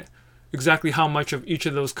specify exactly how much of each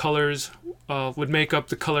of those colors would make up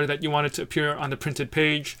the color that you wanted to appear on the printed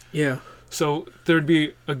page. Yeah. So there would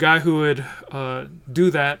be a guy who would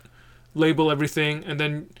do that, label everything, and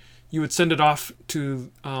then you would send it off to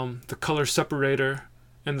the color separator,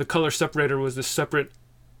 and the color separator was this separate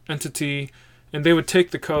entity, and they would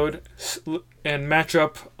take the code and match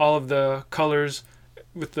up all of the colors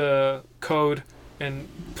with the code and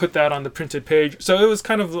put that on the printed page. So it was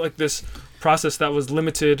kind of like this process that was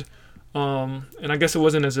limited, and I guess it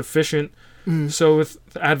wasn't as efficient. So with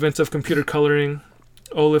the advent of computer coloring,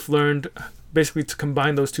 Olaf learned basically to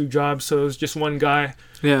combine those two jobs. So it was just one guy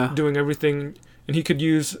doing everything, and he could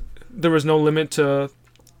use, there was no limit to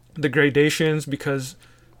the gradations, because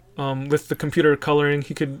with the computer coloring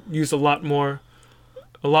he could use a lot more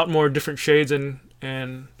different shades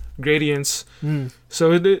and gradients.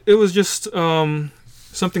 So it was just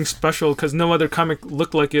something special, because no other comic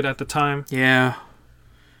looked like it at the time. Yeah.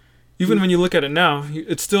 Even when you look at it now,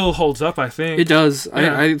 it still holds up, I think. It does.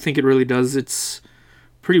 Yeah. I think it really does. It's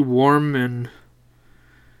pretty warm, and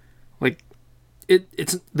like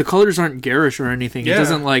it's the colors aren't garish or anything. Yeah. It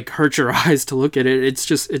doesn't like hurt your eyes to look at it.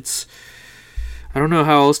 It's I don't know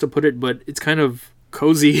how else to put it, but it's kind of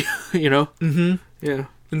cozy, you know? Mm-hmm. Yeah.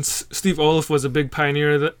 And Steve Olaf was a big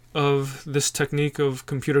pioneer of this technique of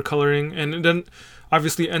computer coloring, and then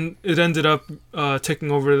obviously it ended up taking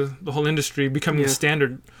over the whole industry, becoming the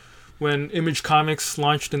standard. When Image Comics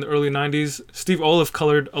launched in the early 90s, Steve Olaf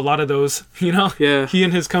colored a lot of those, you know? Yeah. He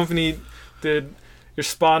and his company did your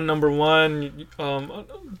Spawn #1,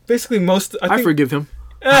 basically most... I forgive him.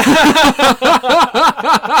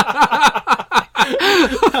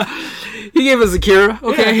 He gave us Akira,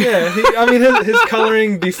 okay? Yeah. His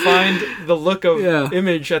coloring defined the look of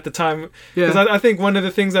Image at the time. Because I think one of the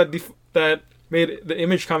things that made the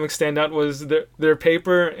Image comics stand out was their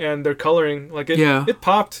paper and their coloring. Like it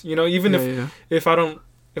popped, you know. Even if I don't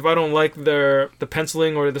like the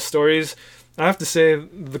penciling or the stories, I have to say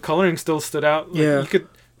the coloring still stood out. Like, you could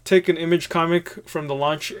take an Image comic from the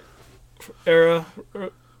launch era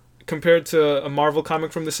compared to a Marvel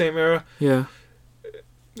comic from the same era. Yeah.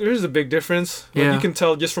 There's a big difference. Like, you can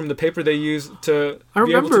tell just from the paper they use to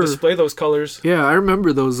be able to display those colors. Yeah, I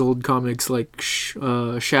remember those old comics like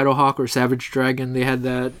Shadowhawk or Savage Dragon. They had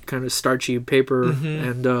that kind of starchy paper,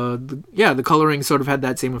 and the coloring sort of had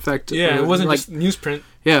that same effect. Yeah, it wasn't like, just newsprint.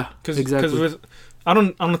 Yeah, exactly. Because I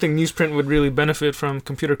don't think newsprint would really benefit from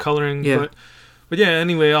computer coloring. Yeah. But yeah,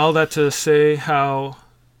 anyway, all that to say how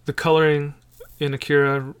the coloring in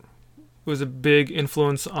Akira was a big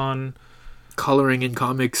influence on coloring in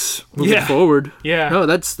comics moving forward. Yeah. No,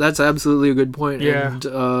 that's absolutely a good point. Yeah. And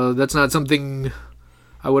that's not something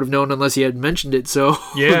I would have known unless you had mentioned it. So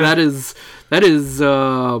that is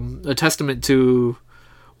a testament to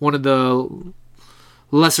one of the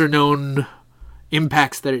lesser known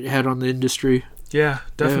impacts that it had on the industry. Yeah,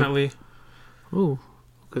 definitely. Yeah. Oh,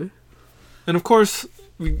 okay. And of course,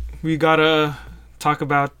 we gotta talk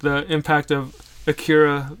about the impact of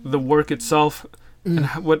Akira, the work itself, and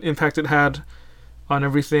what impact it had on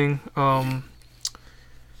everything.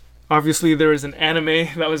 Obviously, there is an anime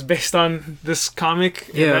that was based on this comic.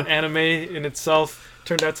 Yeah. And that anime in itself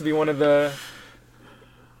turned out to be one of the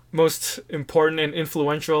most important and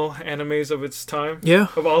influential animes of its time. Yeah.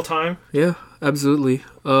 Of all time. Yeah, absolutely.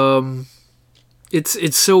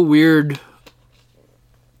 It's so weird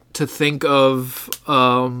to think of.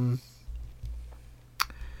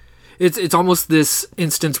 It's almost this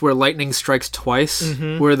instance where lightning strikes twice,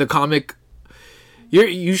 where the comic...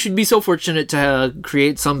 You should be so fortunate to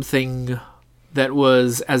create something that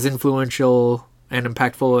was as influential and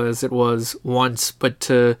impactful as it was once, but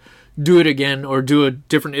to do it again or do a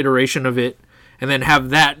different iteration of it and then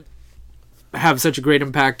have such a great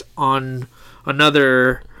impact on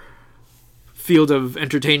another field of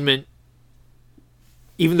entertainment,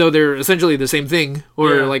 even though they're essentially the same thing,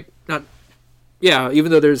 or even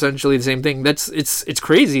though they're essentially the same thing. It's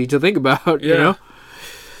crazy to think about, you know?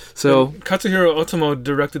 So and Katsuhiro Otomo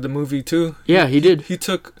directed the movie too. Yeah, he did.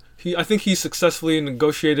 I think he successfully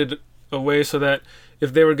negotiated a way so that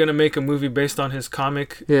if they were going to make a movie based on his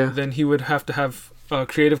comic, then he would have to have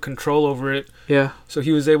creative control over it. Yeah. So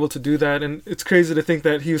he was able to do that, and it's crazy to think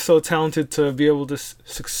that he was so talented to be able to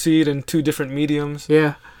succeed in 2 different mediums.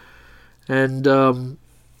 Yeah. And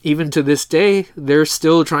even to this day, they're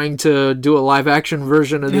still trying to do a live action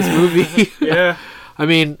version of this movie. Yeah. I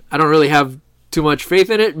mean, I don't really have too much faith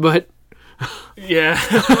in it, but yeah.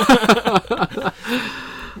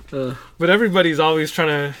 But everybody's always trying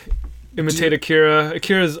to imitate Akira.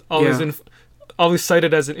 Akira's always always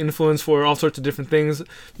cited as an influence for all sorts of different things.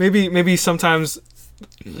 Maybe sometimes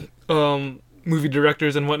movie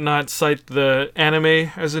directors and whatnot cite the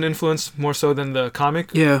anime as an influence more so than the comic.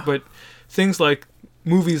 Yeah. But things like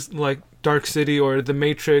movies like Dark City or The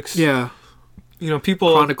Matrix. Yeah. You know, people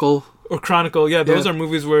Chronicle. Yeah, those are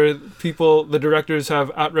movies where the directors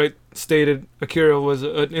have outright stated Akira was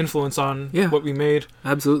an influence on what we made.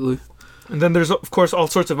 Absolutely. And then there's, of course, all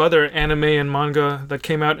sorts of other anime and manga that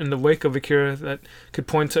came out in the wake of Akira that could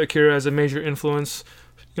point to Akira as a major influence.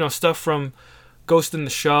 You know, stuff from Ghost in the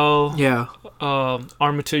Shell,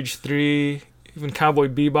 Armitage 3, even Cowboy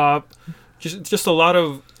Bebop. Just a lot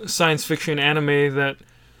of science fiction anime that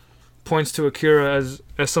points to Akira as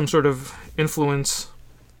some sort of influence.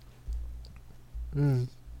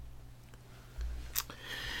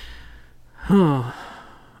 Huh.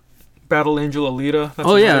 Battle Angel Alita. That's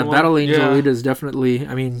Battle Angel Alita is definitely,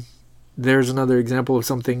 I mean, there's another example of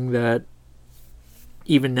something that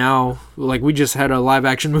even now, like, we just had a live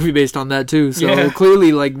action movie based on that too. So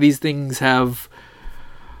clearly, like, these things have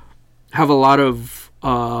a lot of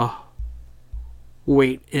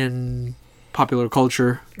weight in popular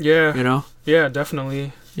culture. Yeah. You know? Yeah,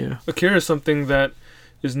 definitely. Yeah. Akira is something that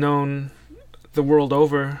is known the world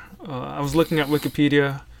over. I was looking at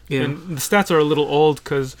Wikipedia, and the stats are a little old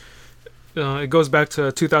because it goes back to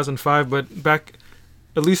 2005, but back,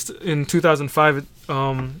 at least in 2005,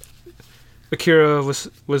 Akira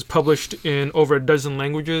was published in over a dozen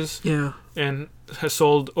languages. Yeah. And has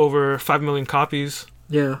sold over 5 million copies.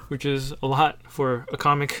 Yeah. Which is a lot for a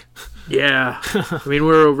comic. Yeah. I mean,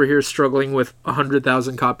 we're over here struggling with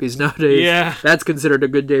 100,000 copies nowadays. Yeah. That's considered a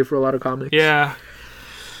good day for a lot of comics. Yeah.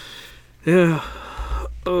 Yeah.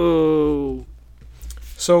 Oh.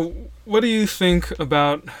 So, what do you think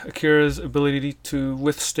about Akira's ability to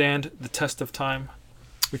withstand the test of time,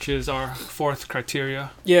 which is our 4th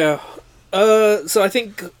criteria? Yeah. So I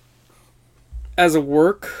think as a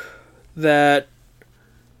work that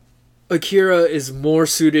Akira is more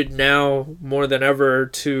suited now more than ever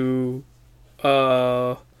to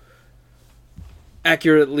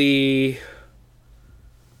accurately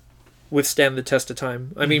withstand the test of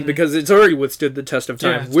time. I mean, because it's already withstood the test of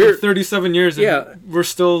time. Yeah, we're 37 years and we're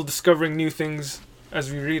still discovering new things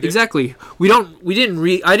as we read it. Exactly. I didn't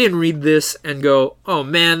read this and go, "Oh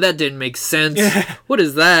man, that didn't make sense." Yeah. What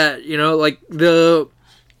is that? You know, like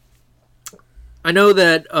I know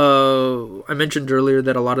that I mentioned earlier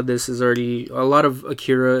that a lot of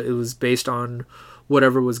Akira, it was based on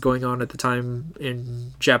whatever was going on at the time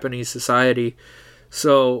in Japanese society.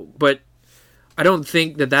 So, but I don't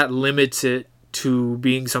think that limits it to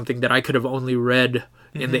being something that I could have only read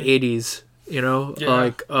in the 80s, you know? Yeah.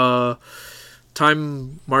 Like,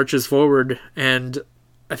 time marches forward, and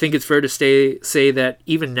I think it's fair to say that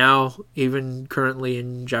even now, even currently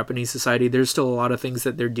in Japanese society, there's still a lot of things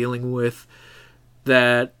that they're dealing with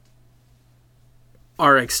that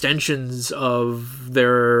are extensions of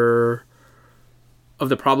the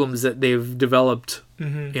problems that they've developed.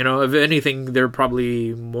 Mm-hmm. You know, if anything, they're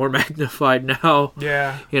probably more magnified now.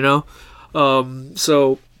 Yeah. You know?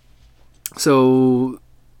 So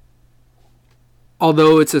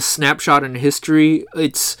although it's a snapshot in history,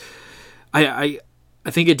 I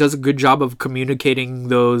think it does a good job of communicating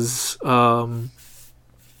those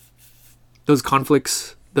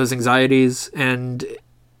conflicts, those anxieties, and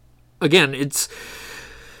again, it's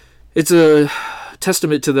a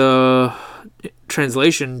testament to the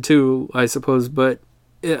translation too, I suppose. But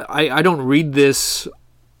I don't read this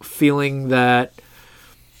feeling that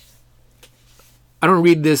I don't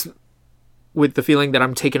read this with the feeling that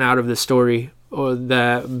I'm taken out of the story, or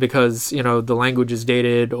that because, you know, the language is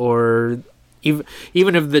dated, or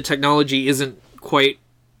even if the technology isn't quite,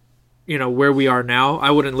 you know, where we are now,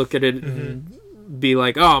 I wouldn't look at it and be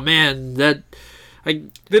like, oh man, they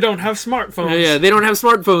don't have smartphones. Yeah, they don't have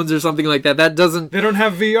smartphones or something like that. That doesn't. They don't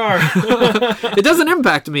have VR. It doesn't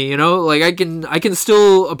impact me, you know. Like I can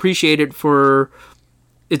still appreciate it for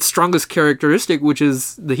its strongest characteristic, which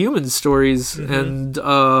is the human stories and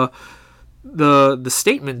the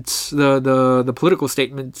statements, the political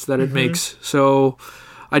statements that it makes. So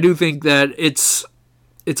I do think that it's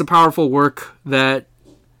a powerful work that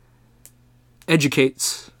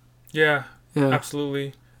educates. Yeah.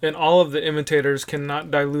 Absolutely. and all of the imitators cannot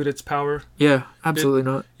dilute its power. Yeah, absolutely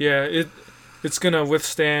not. Yeah, it's gonna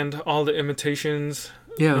withstand all the imitations.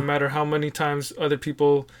 Yeah. No matter how many times other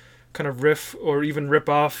people kind of riff or even rip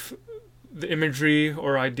off the imagery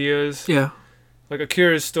or ideas. Yeah. Like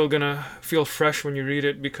Akira is still gonna feel fresh when you read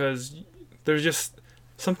it because there's just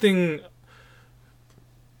something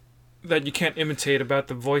that you can't imitate about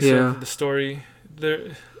the voice of the story.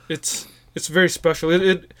 It's very special.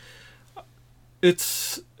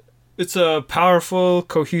 It's a powerful,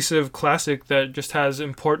 cohesive classic that just has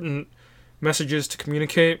important messages to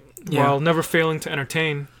communicate while never failing to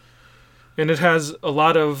entertain. And it has a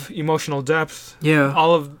lot of emotional depth. Yeah.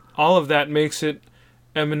 All of that makes it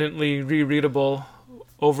eminently rereadable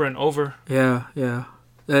over and over. Yeah, yeah.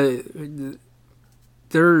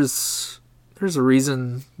 There's a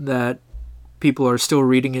reason that people are still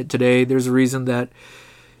reading it today. There's a reason that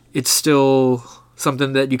it's still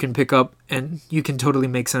something that you can pick up and you can totally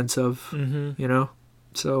make sense of. Mm-hmm. You know,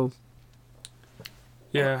 so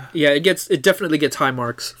yeah, it definitely gets high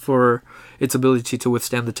marks for its ability to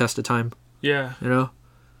withstand the test of time. Yeah, you know,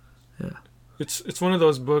 yeah. It's one of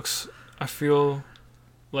those books. I feel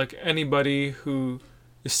like anybody who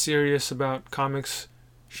is serious about comics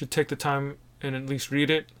should take the time and at least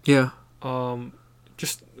read it. Yeah.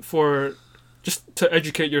 Just to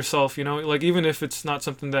educate yourself, you know, like even if it's not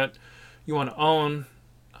something that you want to own,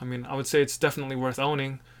 I mean, I would say it's definitely worth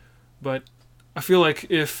owning, but I feel like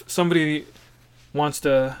if somebody wants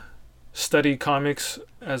to study comics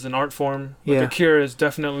as an art form, like Akira is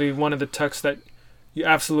definitely one of the texts that you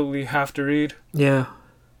absolutely have to read. Yeah.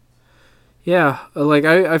 Yeah, like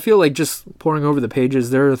I feel like just poring over the pages,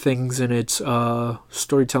 there are things in its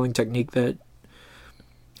storytelling technique that,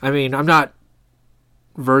 I mean, I'm not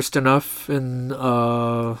versed enough in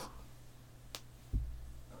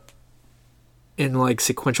like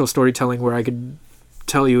sequential storytelling where I could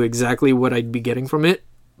tell you exactly what I'd be getting from it,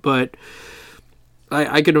 but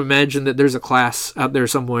I could imagine that there's a class out there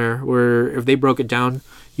somewhere where if they broke it down,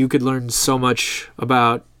 you could learn so much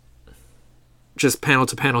about just panel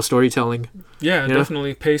to panel storytelling. Yeah,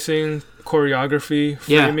 definitely. Pacing, choreography,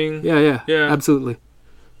 framing. Yeah, absolutely.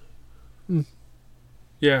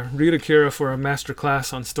 Yeah, read Akira for a master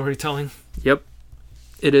class on storytelling. Yep.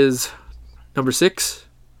 It is number 6.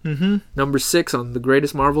 Mm-hmm. Number 6 on the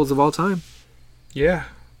greatest Marvels of all time. Yeah.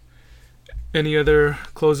 Any other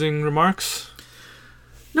closing remarks?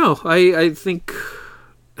 No, I think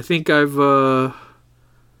I've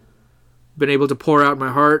been able to pour out my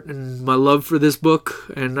heart and my love for this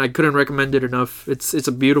book, and I couldn't recommend it enough. It's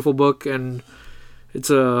a beautiful book, and it's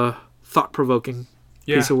a thought-provoking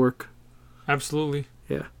piece of work. Absolutely.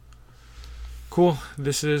 Yeah. Cool.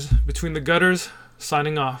 This is Between the Gutters,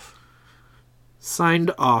 signing off.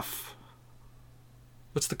 Signed off.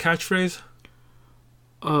 What's the catchphrase?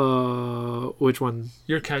 Which one?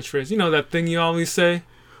 Your catchphrase. You know that thing you always say?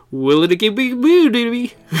 Will it give me?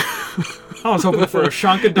 I was hoping for a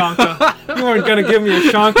Shankadonka. You weren't going to give me a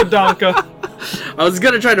Shankadonka. I was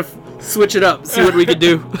going to try to switch it up, see what we could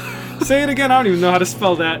do. Say it again. I don't even know how to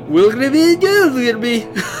spell that. Will it be?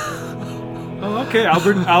 Oh, okay.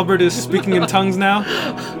 Albert is speaking in tongues now.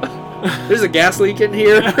 There's a gas leak in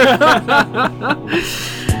here.